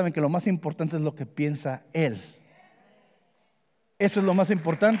de ustedes saben que lo más importante es lo que piensa Él? Eso es lo más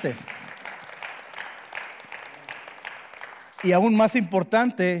importante. Y aún más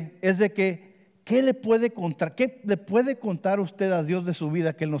importante es de que, ¿qué le puede contar usted a Dios de su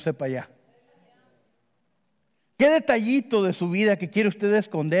vida que Él no sepa ya? ¿Qué detallito de su vida que quiere usted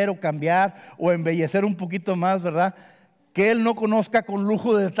esconder o cambiar o embellecer un poquito más, verdad? Que Él no conozca con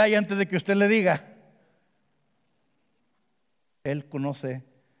lujo de detalle antes de que usted le diga. Él conoce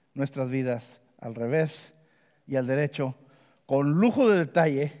nuestras vidas al revés y al derecho, con lujo de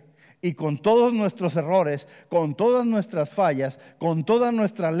detalle y con todos nuestros errores, con todas nuestras fallas, con toda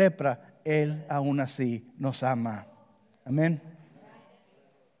nuestra lepra. Él aún así nos ama. Amén.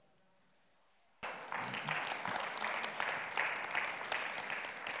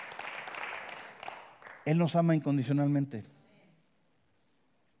 Él nos ama incondicionalmente.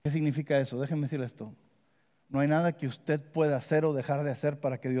 ¿Qué significa eso? Déjenme decirle esto. No hay nada que usted pueda hacer o dejar de hacer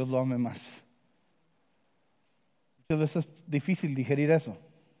para que Dios lo ame más. Muchas veces es difícil digerir eso.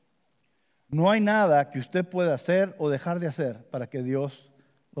 No hay nada que usted pueda hacer o dejar de hacer para que Dios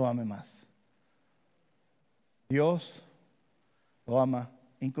lo ame más. Dios lo ama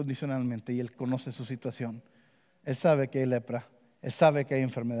incondicionalmente y Él conoce su situación. Él sabe que hay lepra. Él sabe que hay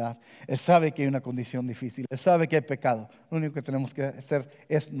enfermedad, Él sabe que hay una condición difícil, Él sabe que hay pecado. Lo único que tenemos que hacer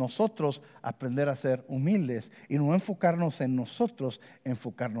es nosotros aprender a ser humildes y no enfocarnos en nosotros,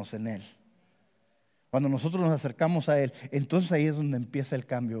 enfocarnos en Él. Cuando nosotros nos acercamos a Él, entonces ahí es donde empieza el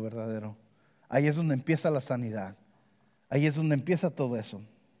cambio verdadero. Ahí es donde empieza la sanidad. Ahí es donde empieza todo eso.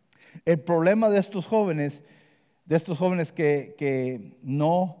 El problema de estos jóvenes que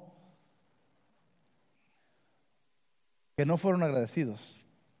no fueron agradecidos,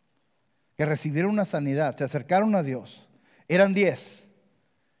 que recibieron una sanidad, se acercaron a Dios. Eran 10.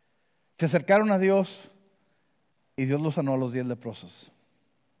 Se acercaron a Dios y Dios los sanó a los 10 leprosos.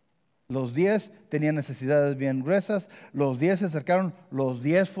 Los 10 tenían necesidades bien gruesas, los 10 se acercaron, los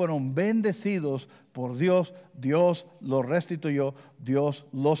 10 fueron bendecidos por Dios, Dios los restituyó, Dios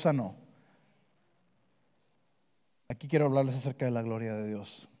los sanó. Aquí quiero hablarles acerca de la gloria de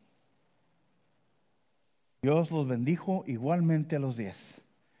Dios. Dios los bendijo igualmente a los 10,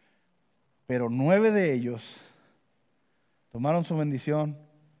 pero 9 de ellos tomaron su bendición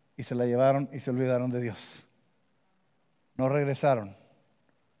y se la llevaron y se olvidaron de Dios. No regresaron.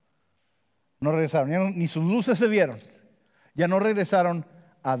 No regresaron, ya ni sus luces se vieron. Ya no regresaron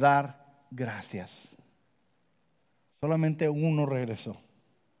a dar gracias. Solamente uno regresó.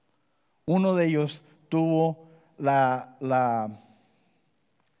 Uno de ellos tuvo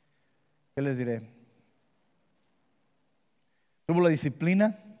 ¿qué les diré? Tuvo la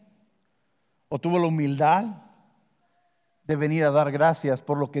disciplina o tuvo la humildad de venir a dar gracias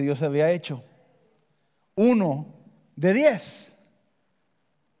por lo que Dios había hecho. 1 de 10.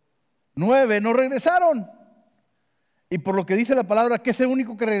 9 no regresaron. Y por lo que dice la palabra, que ese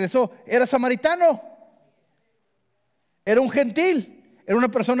único que regresó era samaritano. Era un gentil. Era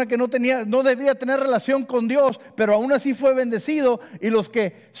una persona que no debía tener relación con Dios, pero aún así fue bendecido. Y los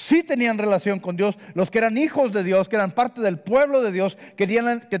que sí tenían relación con Dios, los que eran hijos de Dios, que eran parte del pueblo de Dios, que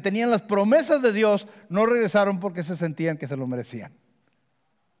tenían las promesas de Dios, no regresaron porque se sentían que se lo merecían.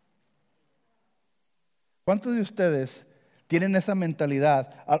 ¿Cuántos de ustedes tienen esa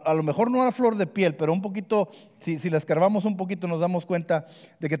mentalidad? A lo mejor no a flor de piel, pero un poquito, si la escarbamos un poquito, nos damos cuenta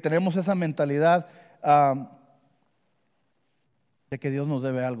de que tenemos esa mentalidad de que Dios nos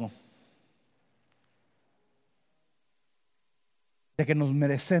debe algo, de que nos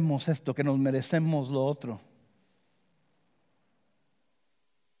merecemos esto, que nos merecemos lo otro.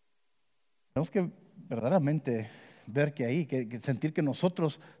 Tenemos que verdaderamente ver que ahí, que sentir que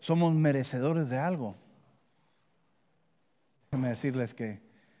nosotros somos merecedores de algo. Déjenme decirles que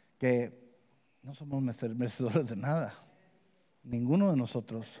no somos merecedores de nada. Ninguno de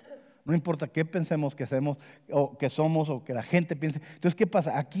nosotros. No importa qué pensemos que hacemos o que somos o que la gente piense. Entonces, ¿qué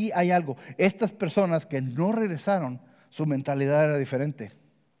pasa? Aquí hay algo. Estas personas que no regresaron, su mentalidad era diferente.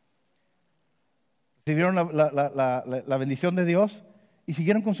 Recibieron la bendición de Dios y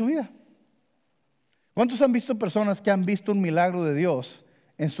siguieron con su vida. ¿Cuántos han visto personas que han visto un milagro de Dios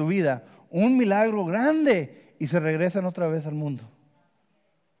en su vida? Un milagro grande y se regresan otra vez al mundo.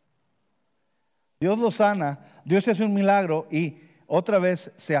 Dios los sana, Dios hace un milagro y otra vez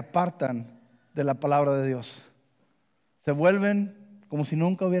se apartan de la palabra de Dios. Se vuelven como si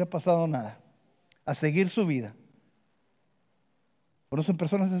nunca hubiera pasado nada, a seguir su vida. ¿Conocen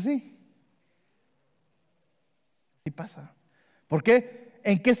personas así? Así pasa. ¿Por qué?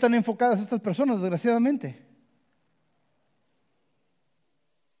 ¿En qué están enfocadas estas personas, desgraciadamente?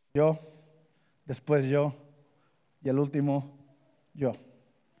 Yo, después yo, y al último yo.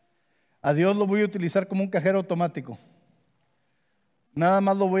 A Dios lo voy a utilizar como un cajero automático. Nada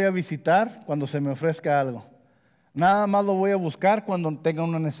más lo voy a visitar cuando se me ofrezca algo. Nada más lo voy a buscar cuando tenga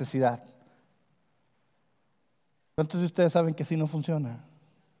una necesidad. ¿Cuántos de ustedes saben que así no funciona?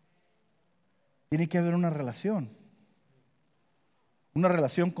 Tiene que haber una relación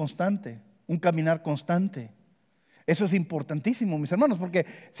constante, un caminar constante. Eso es importantísimo, mis hermanos, porque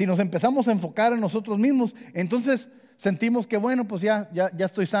si nos empezamos a enfocar en nosotros mismos, entonces sentimos que bueno, pues ya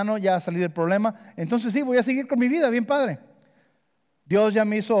estoy sano, ya salí del problema, entonces sí, voy a seguir con mi vida, bien padre. Dios ya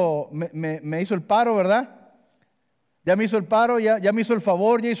me hizo el paro, ¿verdad? Ya me hizo el paro, ya me hizo el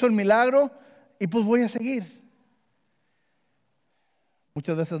favor, ya hizo el milagro, y pues voy a seguir.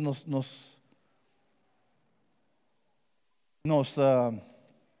 Muchas veces nos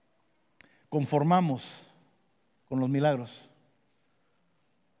conformamos con los milagros.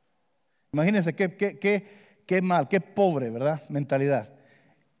 Imagínense qué mal, qué pobre, ¿verdad? Mentalidad.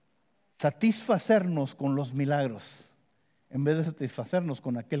 Satisfacernos con los milagros en vez de satisfacernos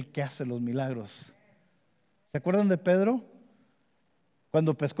con aquel que hace los milagros. ¿Se acuerdan de Pedro?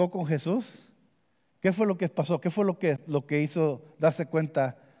 Cuando pescó con Jesús. ¿Qué fue lo que pasó? ¿Qué fue lo que hizo darse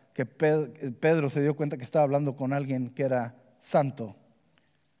cuenta que Pedro se dio cuenta que estaba hablando con alguien que era santo?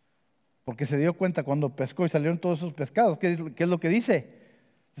 Porque se dio cuenta cuando pescó y salieron todos esos pescados. ¿Qué es lo que dice?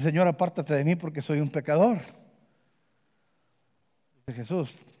 Señor, apártate de mí porque soy un pecador. Dice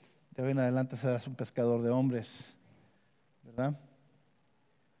Jesús, de hoy en adelante serás un pescador de hombres, ¿verdad?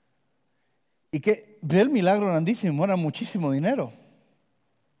 Y que ve el milagro grandísimo, era muchísimo dinero,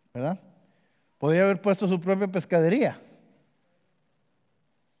 ¿verdad? Podría haber puesto su propia pescadería,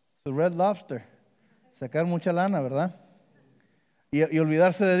 su Red Lobster, sacar mucha lana, ¿verdad? Y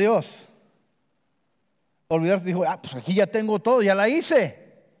olvidarse de Dios. Olvidarse, dijo, pues aquí ya tengo todo, ya la hice.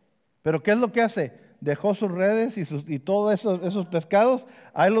 Pero ¿qué es lo que hace? Dejó sus redes y todos esos pescados,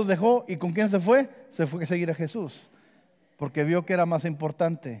 ahí los dejó. ¿Y con quién se fue? Se fue a seguir a Jesús, porque vio que era más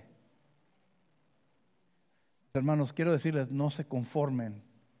importante. Hermanos, quiero decirles, no se conformen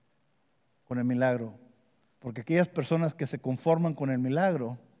con el milagro, porque aquellas personas que se conforman con el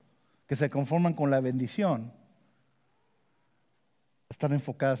milagro, que se conforman con la bendición, están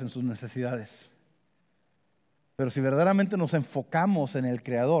enfocadas en sus necesidades. Pero si verdaderamente nos enfocamos en el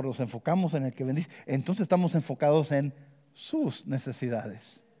Creador, nos enfocamos en el que bendice, entonces estamos enfocados en sus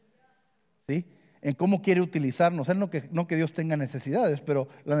necesidades, ¿sí? En cómo quiere utilizarnos. Él no que Dios tenga necesidades, pero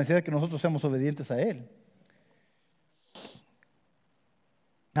la necesidad de que nosotros seamos obedientes a Él.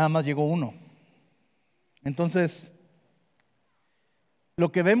 Nada más llegó uno. Entonces,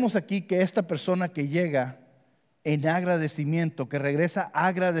 lo que vemos aquí, que esta persona que llega en agradecimiento, que regresa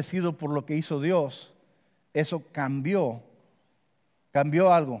agradecido por lo que hizo Dios, eso cambió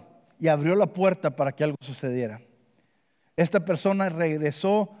algo y abrió la puerta para que algo sucediera. Esta persona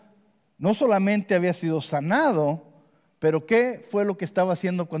regresó, no solamente había sido sanado, pero ¿qué fue lo que estaba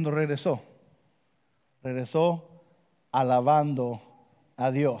haciendo cuando regresó? Regresó alabando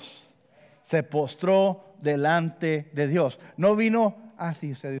a Dios. Se postró delante de Dios. No vino,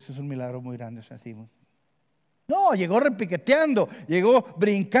 sí, o sea, Dios es un milagro muy grande, o sea, sí. No, llegó repiqueteando, llegó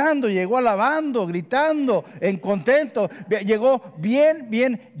brincando, llegó alabando, gritando, en contento. Llegó bien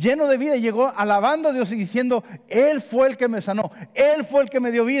lleno de vida y llegó alabando a Dios y diciendo, Él fue el que me sanó, Él fue el que me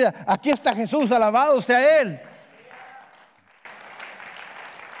dio vida. Aquí está Jesús, alabado sea Él.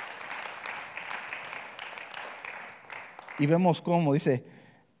 Y vemos cómo dice,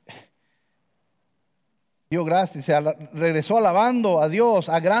 dio gracias, regresó alabando a Dios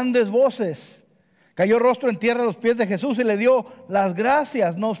a grandes voces. Cayó rostro en tierra a los pies de Jesús y le dio las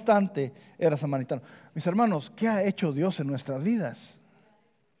gracias. No obstante, era samaritano. Mis hermanos, ¿qué ha hecho Dios en nuestras vidas?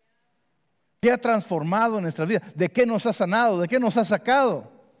 ¿Qué ha transformado en nuestras vidas? ¿De qué nos ha sanado? ¿De qué nos ha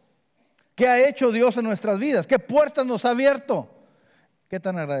sacado? ¿Qué ha hecho Dios en nuestras vidas? ¿Qué puertas nos ha abierto? ¿Qué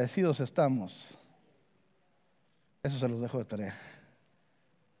tan agradecidos estamos? Eso se los dejo de tarea.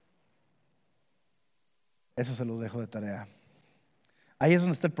 Eso se los dejo de tarea. Ahí es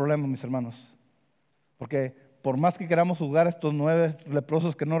donde está el problema, mis hermanos. Porque por más que queramos juzgar a estos 9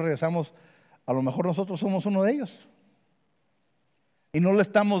 leprosos que no regresamos, a lo mejor nosotros somos uno de ellos. Y no le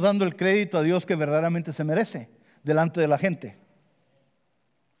estamos dando el crédito a Dios que verdaderamente se merece delante de la gente.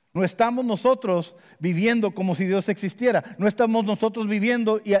 No estamos nosotros viviendo como si Dios existiera. No estamos nosotros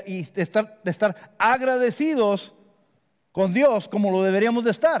viviendo y de estar agradecidos con Dios como lo deberíamos de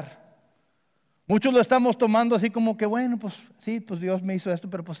estar. Muchos lo estamos tomando así como que, bueno, pues sí, pues Dios me hizo esto,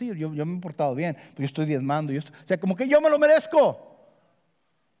 pero pues sí, yo me he portado bien, pues yo estoy diezmando, o sea, como que yo me lo merezco.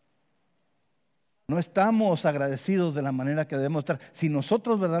 No estamos agradecidos de la manera que debemos estar. Si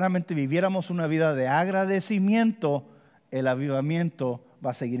nosotros verdaderamente viviéramos una vida de agradecimiento, el avivamiento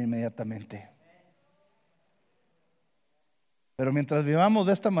va a seguir inmediatamente. Pero mientras vivamos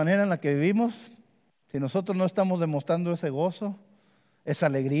de esta manera en la que vivimos, si nosotros no estamos demostrando ese gozo, esa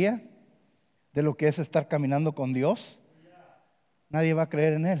alegría de lo que es estar caminando con Dios, nadie va a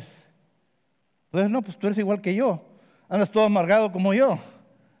creer en Él. Entonces, no, pues tú eres igual que yo, andas todo amargado como yo,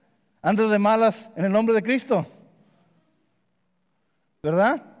 andas de malas en el nombre de Cristo,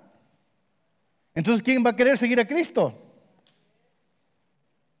 ¿verdad? Entonces, ¿quién va a querer seguir a Cristo?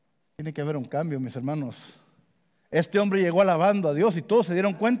 Tiene que haber un cambio, mis hermanos. Este hombre llegó alabando a Dios y todos se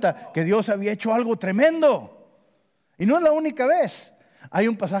dieron cuenta que Dios había hecho algo tremendo. Y no es la única vez. Hay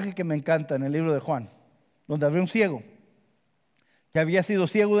un pasaje que me encanta en el libro de Juan, donde había un ciego que había sido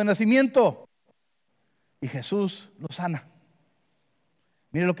ciego de nacimiento y Jesús lo sana.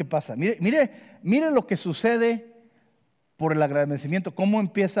 Mire lo que pasa, mire lo que sucede por el agradecimiento, cómo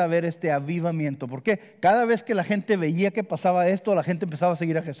empieza a haber este avivamiento. Porque cada vez que la gente veía que pasaba esto, la gente empezaba a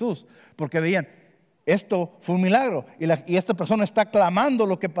seguir a Jesús, porque veían, esto fue un milagro y esta persona está clamando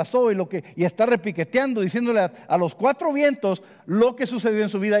lo que pasó y está repiqueteando, diciéndole a los 4 vientos lo que sucedió en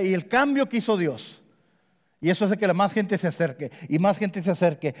su vida y el cambio que hizo Dios. Y eso hace que la más gente se acerque y más gente se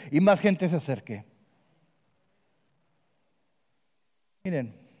acerque y más gente se acerque.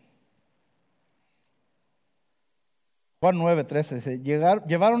 Miren, Juan 9:13 dice,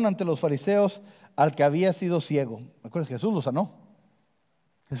 llevaron ante los fariseos al que había sido ciego. ¿Recuerdas? Jesús lo sanó.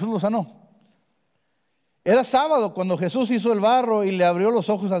 Jesús lo sanó. Era sábado cuando Jesús hizo el barro y le abrió los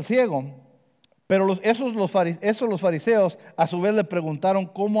ojos al ciego. Pero los fariseos a su vez le preguntaron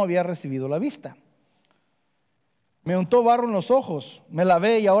cómo había recibido la vista. Me untó barro en los ojos, me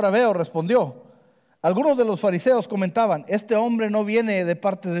lavé y ahora veo, respondió. Algunos de los fariseos comentaban, este hombre no viene de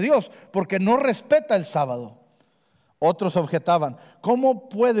parte de Dios porque no respeta el sábado. Otros objetaban, ¿cómo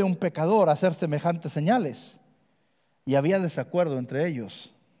puede un pecador hacer semejantes señales? Y había desacuerdo entre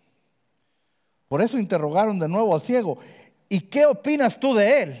ellos. Por eso interrogaron de nuevo al ciego, ¿y qué opinas tú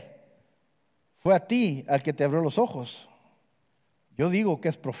de él? Fue a ti al que te abrió los ojos. Yo digo que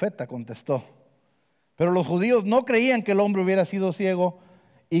es profeta, contestó. Pero los judíos no creían que el hombre hubiera sido ciego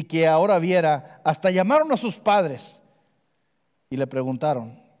y que ahora viera. Hasta llamaron a sus padres y le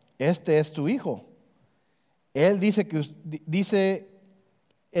preguntaron, ¿este es tu hijo? Él dice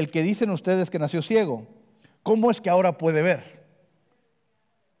el que dicen ustedes que nació ciego, ¿cómo es que ahora puede ver?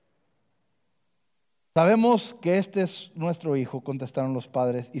 Sabemos que este es nuestro hijo, contestaron los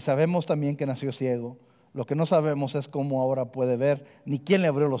padres, y sabemos también que nació ciego. Lo que no sabemos es cómo ahora puede ver, ni quién le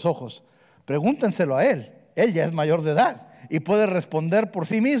abrió los ojos. Pregúntenselo a él. Él ya es mayor de edad y puede responder por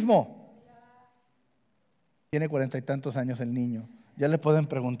sí mismo. Tiene 40 y tantos años el niño. Ya le pueden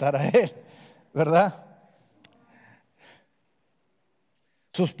preguntar a él, ¿verdad?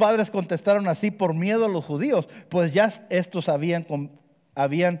 Sus padres contestaron así por miedo a los judíos, pues ya estos habían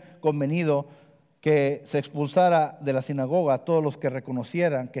convenido que se expulsara de la sinagoga a todos los que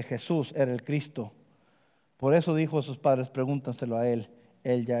reconocieran que Jesús era el Cristo. Por eso dijo a sus padres, pregúntenselo a él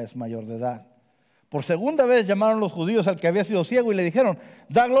ya es mayor de edad. Por segunda vez llamaron los judíos al que había sido ciego y le dijeron,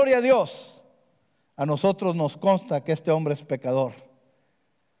 da gloria a Dios. A nosotros nos consta que este hombre es pecador.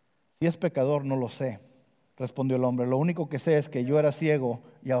 Si es pecador no lo sé, respondió el hombre. Lo único que sé es que yo era ciego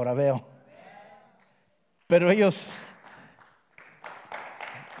y ahora veo. Pero ellos,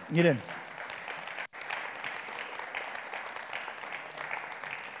 miren,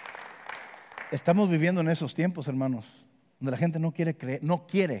 estamos viviendo en esos tiempos, hermanos, donde la gente no quiere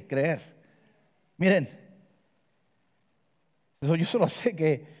creer. Miren, yo solo sé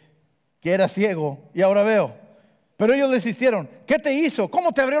que era ciego y ahora veo. Pero ellos les insistieron, ¿qué te hizo?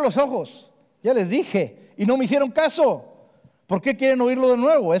 ¿Cómo te abrió los ojos? Ya les dije y no me hicieron caso. ¿Por qué quieren oírlo de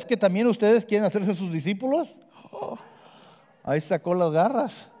nuevo? ¿Es que también ustedes quieren hacerse sus discípulos? Oh, ahí sacó las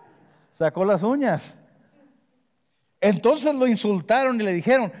garras, sacó las uñas. Entonces lo insultaron y le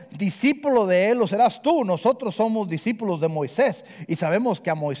dijeron, discípulo de él lo serás tú. Nosotros somos discípulos de Moisés y sabemos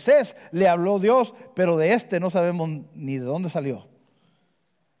que a Moisés le habló Dios, pero de este no sabemos ni de dónde salió.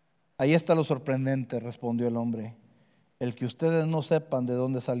 Ahí está lo sorprendente, respondió el hombre, el que ustedes no sepan de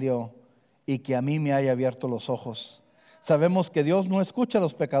dónde salió y que a mí me haya abierto los ojos. Sabemos que Dios no escucha a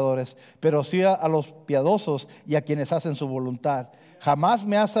los pecadores, pero sí a los piadosos y a quienes hacen su voluntad. Jamás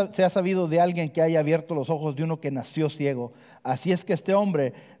se ha sabido de alguien que haya abierto los ojos de uno que nació ciego. Así es que si este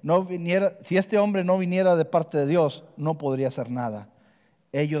hombre no viniera de parte de Dios, no podría hacer nada.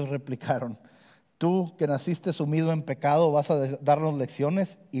 Ellos replicaron, tú que naciste sumido en pecado, vas a darnos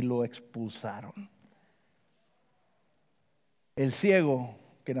lecciones, y lo expulsaron. El ciego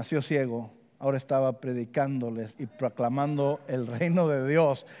que nació ciego ahora estaba predicándoles y proclamando el reino de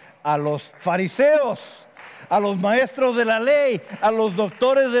Dios a los fariseos, a los maestros de la ley, a los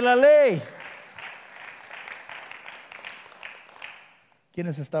doctores de la ley.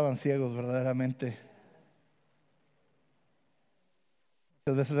 ¿Quiénes estaban ciegos verdaderamente?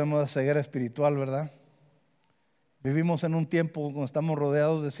 Muchas veces vemos la ceguera espiritual, ¿verdad? Vivimos en un tiempo cuando estamos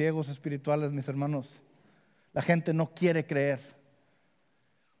rodeados de ciegos espirituales, mis hermanos. La gente no quiere creer.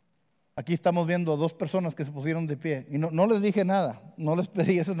 Aquí estamos viendo a dos personas que se pusieron de pie y no les dije nada, no les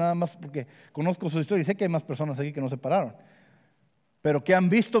pedí eso nada más porque conozco su historia y sé que hay más personas aquí que no se pararon, pero que han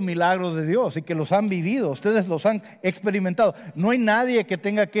visto milagros de Dios y que los han vivido, ustedes los han experimentado. No hay nadie que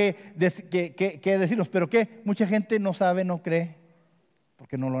tenga que decirnos, pero que mucha gente no sabe, no cree,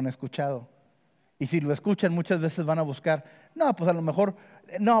 porque no lo han escuchado. Y si lo escuchan muchas veces van a buscar, no, pues a lo mejor,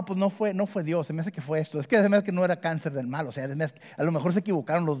 no, pues no fue Dios, se me hace que fue esto, es que se me hace que no era cáncer del mal, o sea, a lo mejor se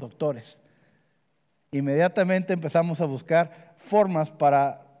equivocaron los doctores. Inmediatamente empezamos a buscar formas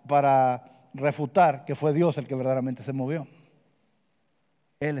para refutar que fue Dios el que verdaderamente se movió.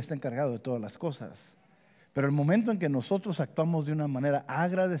 Él está encargado de todas las cosas. Pero el momento en que nosotros actuamos de una manera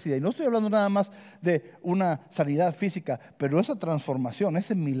agradecida, y no estoy hablando nada más de una sanidad física, pero esa transformación,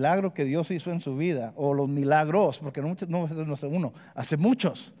 ese milagro que Dios hizo en su vida, o los milagros, porque no hace uno, hace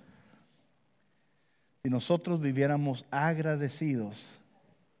muchos. Si nosotros viviéramos agradecidos,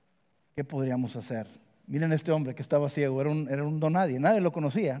 ¿qué podríamos hacer? Miren este hombre que estaba ciego, era un don nadie lo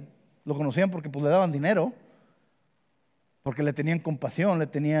conocía. Lo conocían porque pues, le daban dinero. porque le tenían compasión, le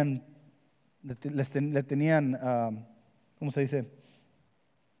tenían, ¿cómo se dice?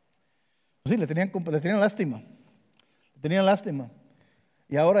 Pues sí, le tenían lástima, le tenían lástima.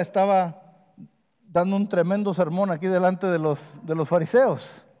 Y ahora estaba dando un tremendo sermón aquí delante de los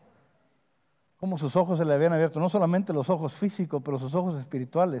fariseos. Como sus ojos se le habían abierto, no solamente los ojos físicos, pero sus ojos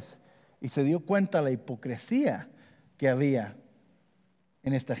espirituales. Y se dio cuenta de la hipocresía que había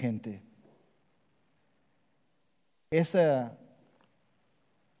en esta gente. Ese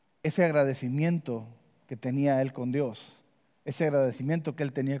agradecimiento que tenía él con Dios, ese agradecimiento que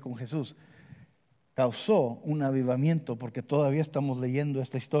él tenía con Jesús, causó un avivamiento, porque todavía estamos leyendo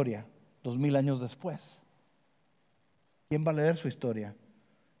esta historia 2000 años después. ¿Quién va a leer su historia?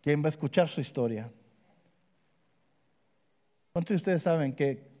 ¿Quién va a escuchar su historia? ¿Cuántos de ustedes saben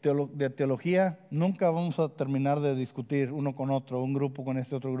que de teología nunca vamos a terminar de discutir uno con otro, un grupo con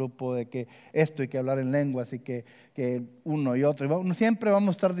este otro grupo, de que esto hay que hablar en lenguas y que uno y otro? Siempre vamos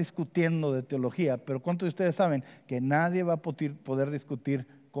a estar discutiendo de teología, pero ¿cuántos de ustedes saben que nadie va a poder discutir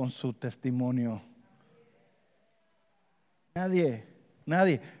con su testimonio? Nadie.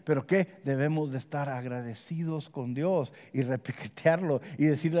 ¿Pero qué? Debemos de estar agradecidos con Dios y repiquetearlo y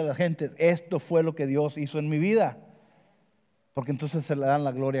decirle a la gente, esto fue lo que Dios hizo en mi vida. Porque entonces se le dan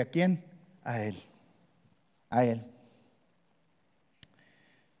la gloria ¿a quién? A Él. A Él.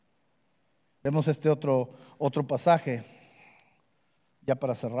 Vemos este otro pasaje, ya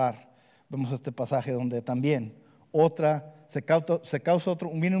para cerrar. Vemos este pasaje donde también se causa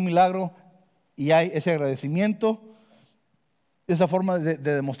viene un milagro y hay ese agradecimiento, esa forma de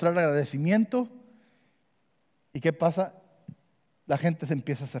demostrar agradecimiento. ¿Y qué pasa? La gente se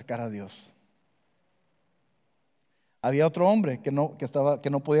empieza a acercar a Dios. Había otro hombre que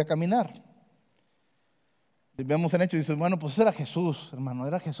no podía caminar. Vemos en Hechos y dice, bueno, pues era Jesús, hermano,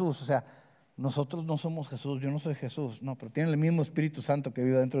 era Jesús. O sea, nosotros no somos Jesús, yo no soy Jesús. No, pero tiene el mismo Espíritu Santo que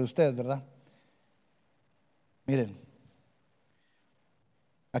vive dentro de ustedes, ¿verdad? Miren,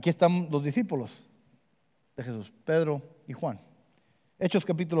 aquí están los discípulos de Jesús, Pedro y Juan. Hechos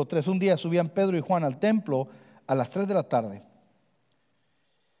capítulo 3. Un día subían Pedro y Juan al templo a las 3 de la tarde.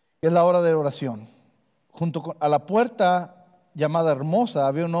 Es la hora de oración. A la puerta llamada Hermosa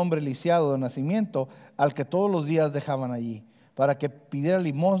había un hombre lisiado de nacimiento al que todos los días dejaban allí para que pidiera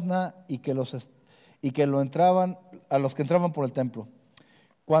limosna y que a los que entraban por el templo.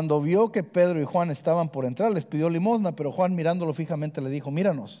 Cuando vio que Pedro y Juan estaban por entrar, les pidió limosna, pero Juan mirándolo fijamente le dijo,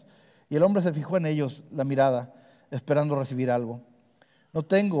 míranos. Y el hombre se fijó en ellos la mirada, esperando recibir algo. No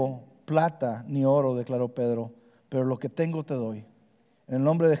tengo plata ni oro, declaró Pedro, pero lo que tengo te doy. En el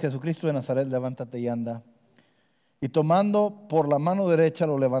nombre de Jesucristo de Nazaret, levántate y anda. Y tomando por la mano derecha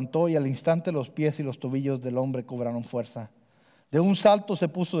lo levantó, y al instante los pies y los tobillos del hombre cobraron fuerza. De un salto se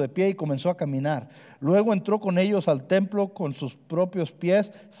puso de pie y comenzó a caminar. Luego entró con ellos al templo con sus propios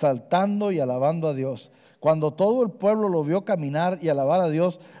pies, saltando y alabando a Dios. Cuando todo el pueblo lo vio caminar y alabar a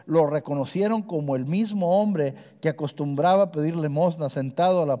Dios, lo reconocieron como el mismo hombre que acostumbraba a pedir limosna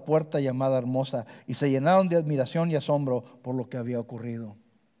sentado a la puerta llamada Hermosa, y se llenaron de admiración y asombro por lo que había ocurrido.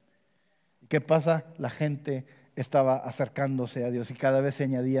 ¿Qué pasa? La gente estaba acercándose a Dios y cada vez se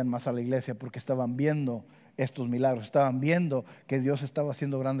añadían más a la iglesia porque estaban viendo estos milagros, estaban viendo que Dios estaba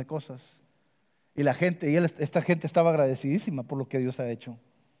haciendo grandes cosas. Y esta gente estaba agradecidísima por lo que Dios ha hecho.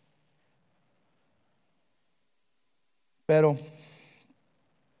 Pero,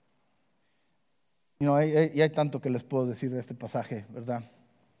 hay tanto que les puedo decir de este pasaje, ¿verdad?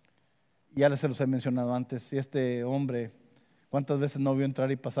 Ya se los he mencionado antes. Si este hombre, ¿cuántas veces no vio entrar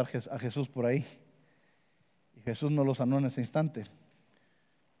y pasar a Jesús por ahí? Y Jesús no lo sanó en ese instante.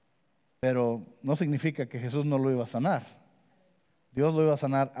 Pero no significa que Jesús no lo iba a sanar. Dios lo iba a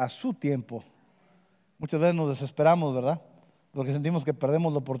sanar a su tiempo. Muchas veces nos desesperamos, ¿verdad? Porque sentimos que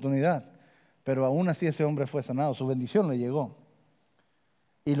perdemos la oportunidad. Pero aún así ese hombre fue sanado, su bendición le llegó.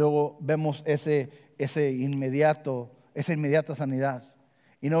 Y luego vemos esa inmediata sanidad.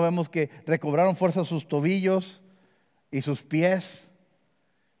 Y no vemos que recobraron fuerza sus tobillos y sus pies.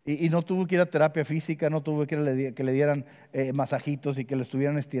 Y no tuvo que ir a terapia física, no tuvo que le dieran masajitos y que le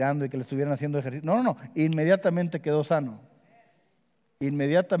estuvieran estirando y que le estuvieran haciendo ejercicio. No. Inmediatamente quedó sano.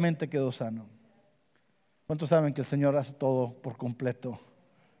 Inmediatamente quedó sano. ¿Cuántos saben que el Señor hace todo por completo?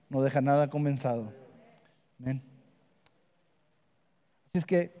 No deja nada comenzado. Amén. Así es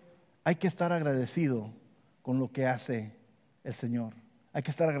que hay que estar agradecido con lo que hace el Señor. Hay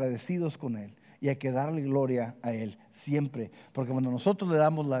que estar agradecidos con Él. Y hay que darle gloria a Él siempre. Porque cuando nosotros le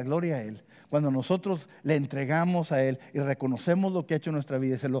damos la gloria a Él, cuando nosotros le entregamos a Él y reconocemos lo que ha hecho en nuestra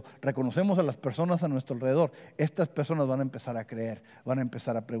vida y se lo reconocemos a las personas a nuestro alrededor, estas personas van a empezar a creer, van a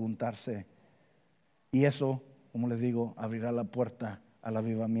empezar a preguntarse. Y eso como les digo, abrirá la puerta al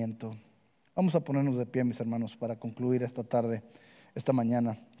avivamiento. Vamos a ponernos de pie, mis hermanos, para concluir esta tarde, esta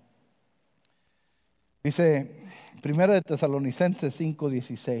mañana. Dice 1 Tesalonicenses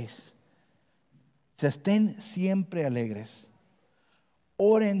 5:16. Se estén siempre alegres,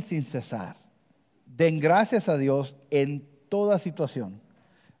 oren sin cesar, den gracias a Dios en toda situación.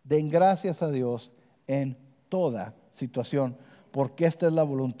 Den gracias a Dios en toda situación, porque esta es la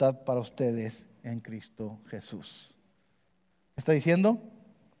voluntad para ustedes en Cristo Jesús. ¿Está diciendo?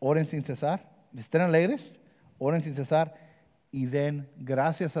 Oren sin cesar, estén alegres, oren sin cesar y den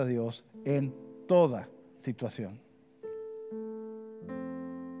gracias a Dios en toda situación.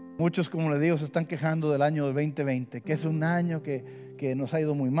 Muchos, como les digo, se están quejando del año 2020, que es un año que nos ha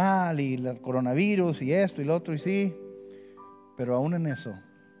ido muy mal, y el coronavirus y esto y lo otro, y sí, pero aún en eso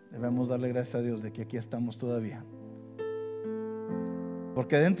debemos darle gracias a Dios de que aquí estamos todavía.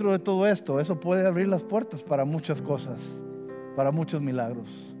 Porque dentro de todo esto, eso puede abrir las puertas para muchas cosas, para muchos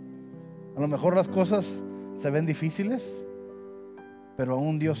milagros. A lo mejor las cosas se ven difíciles, pero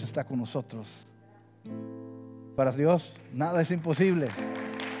aún Dios está con nosotros. Para Dios nada es imposible.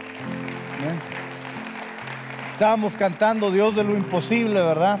 ¿Bien? Estábamos cantando Dios de lo imposible,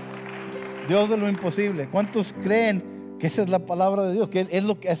 ¿verdad? Dios de lo imposible. ¿Cuántos creen que esa es la palabra de Dios? Que es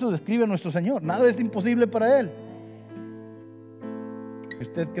lo que eso describe nuestro Señor. Nada es imposible para Él. Si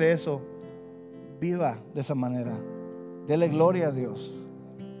usted cree eso, viva de esa manera. Dele gloria a Dios.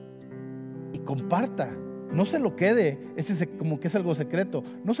 Y comparta. No se lo quede. Ese como que es algo secreto.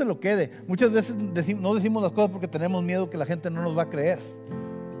 No se lo quede. Muchas veces no decimos las cosas porque tenemos miedo que la gente no nos va a creer.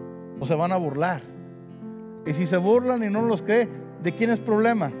 O se van a burlar. Y si se burlan y no los cree, ¿de quién es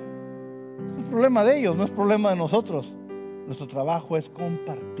problema? Es un problema de ellos, no es problema de nosotros. Nuestro trabajo es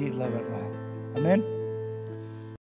compartir la verdad. Amén.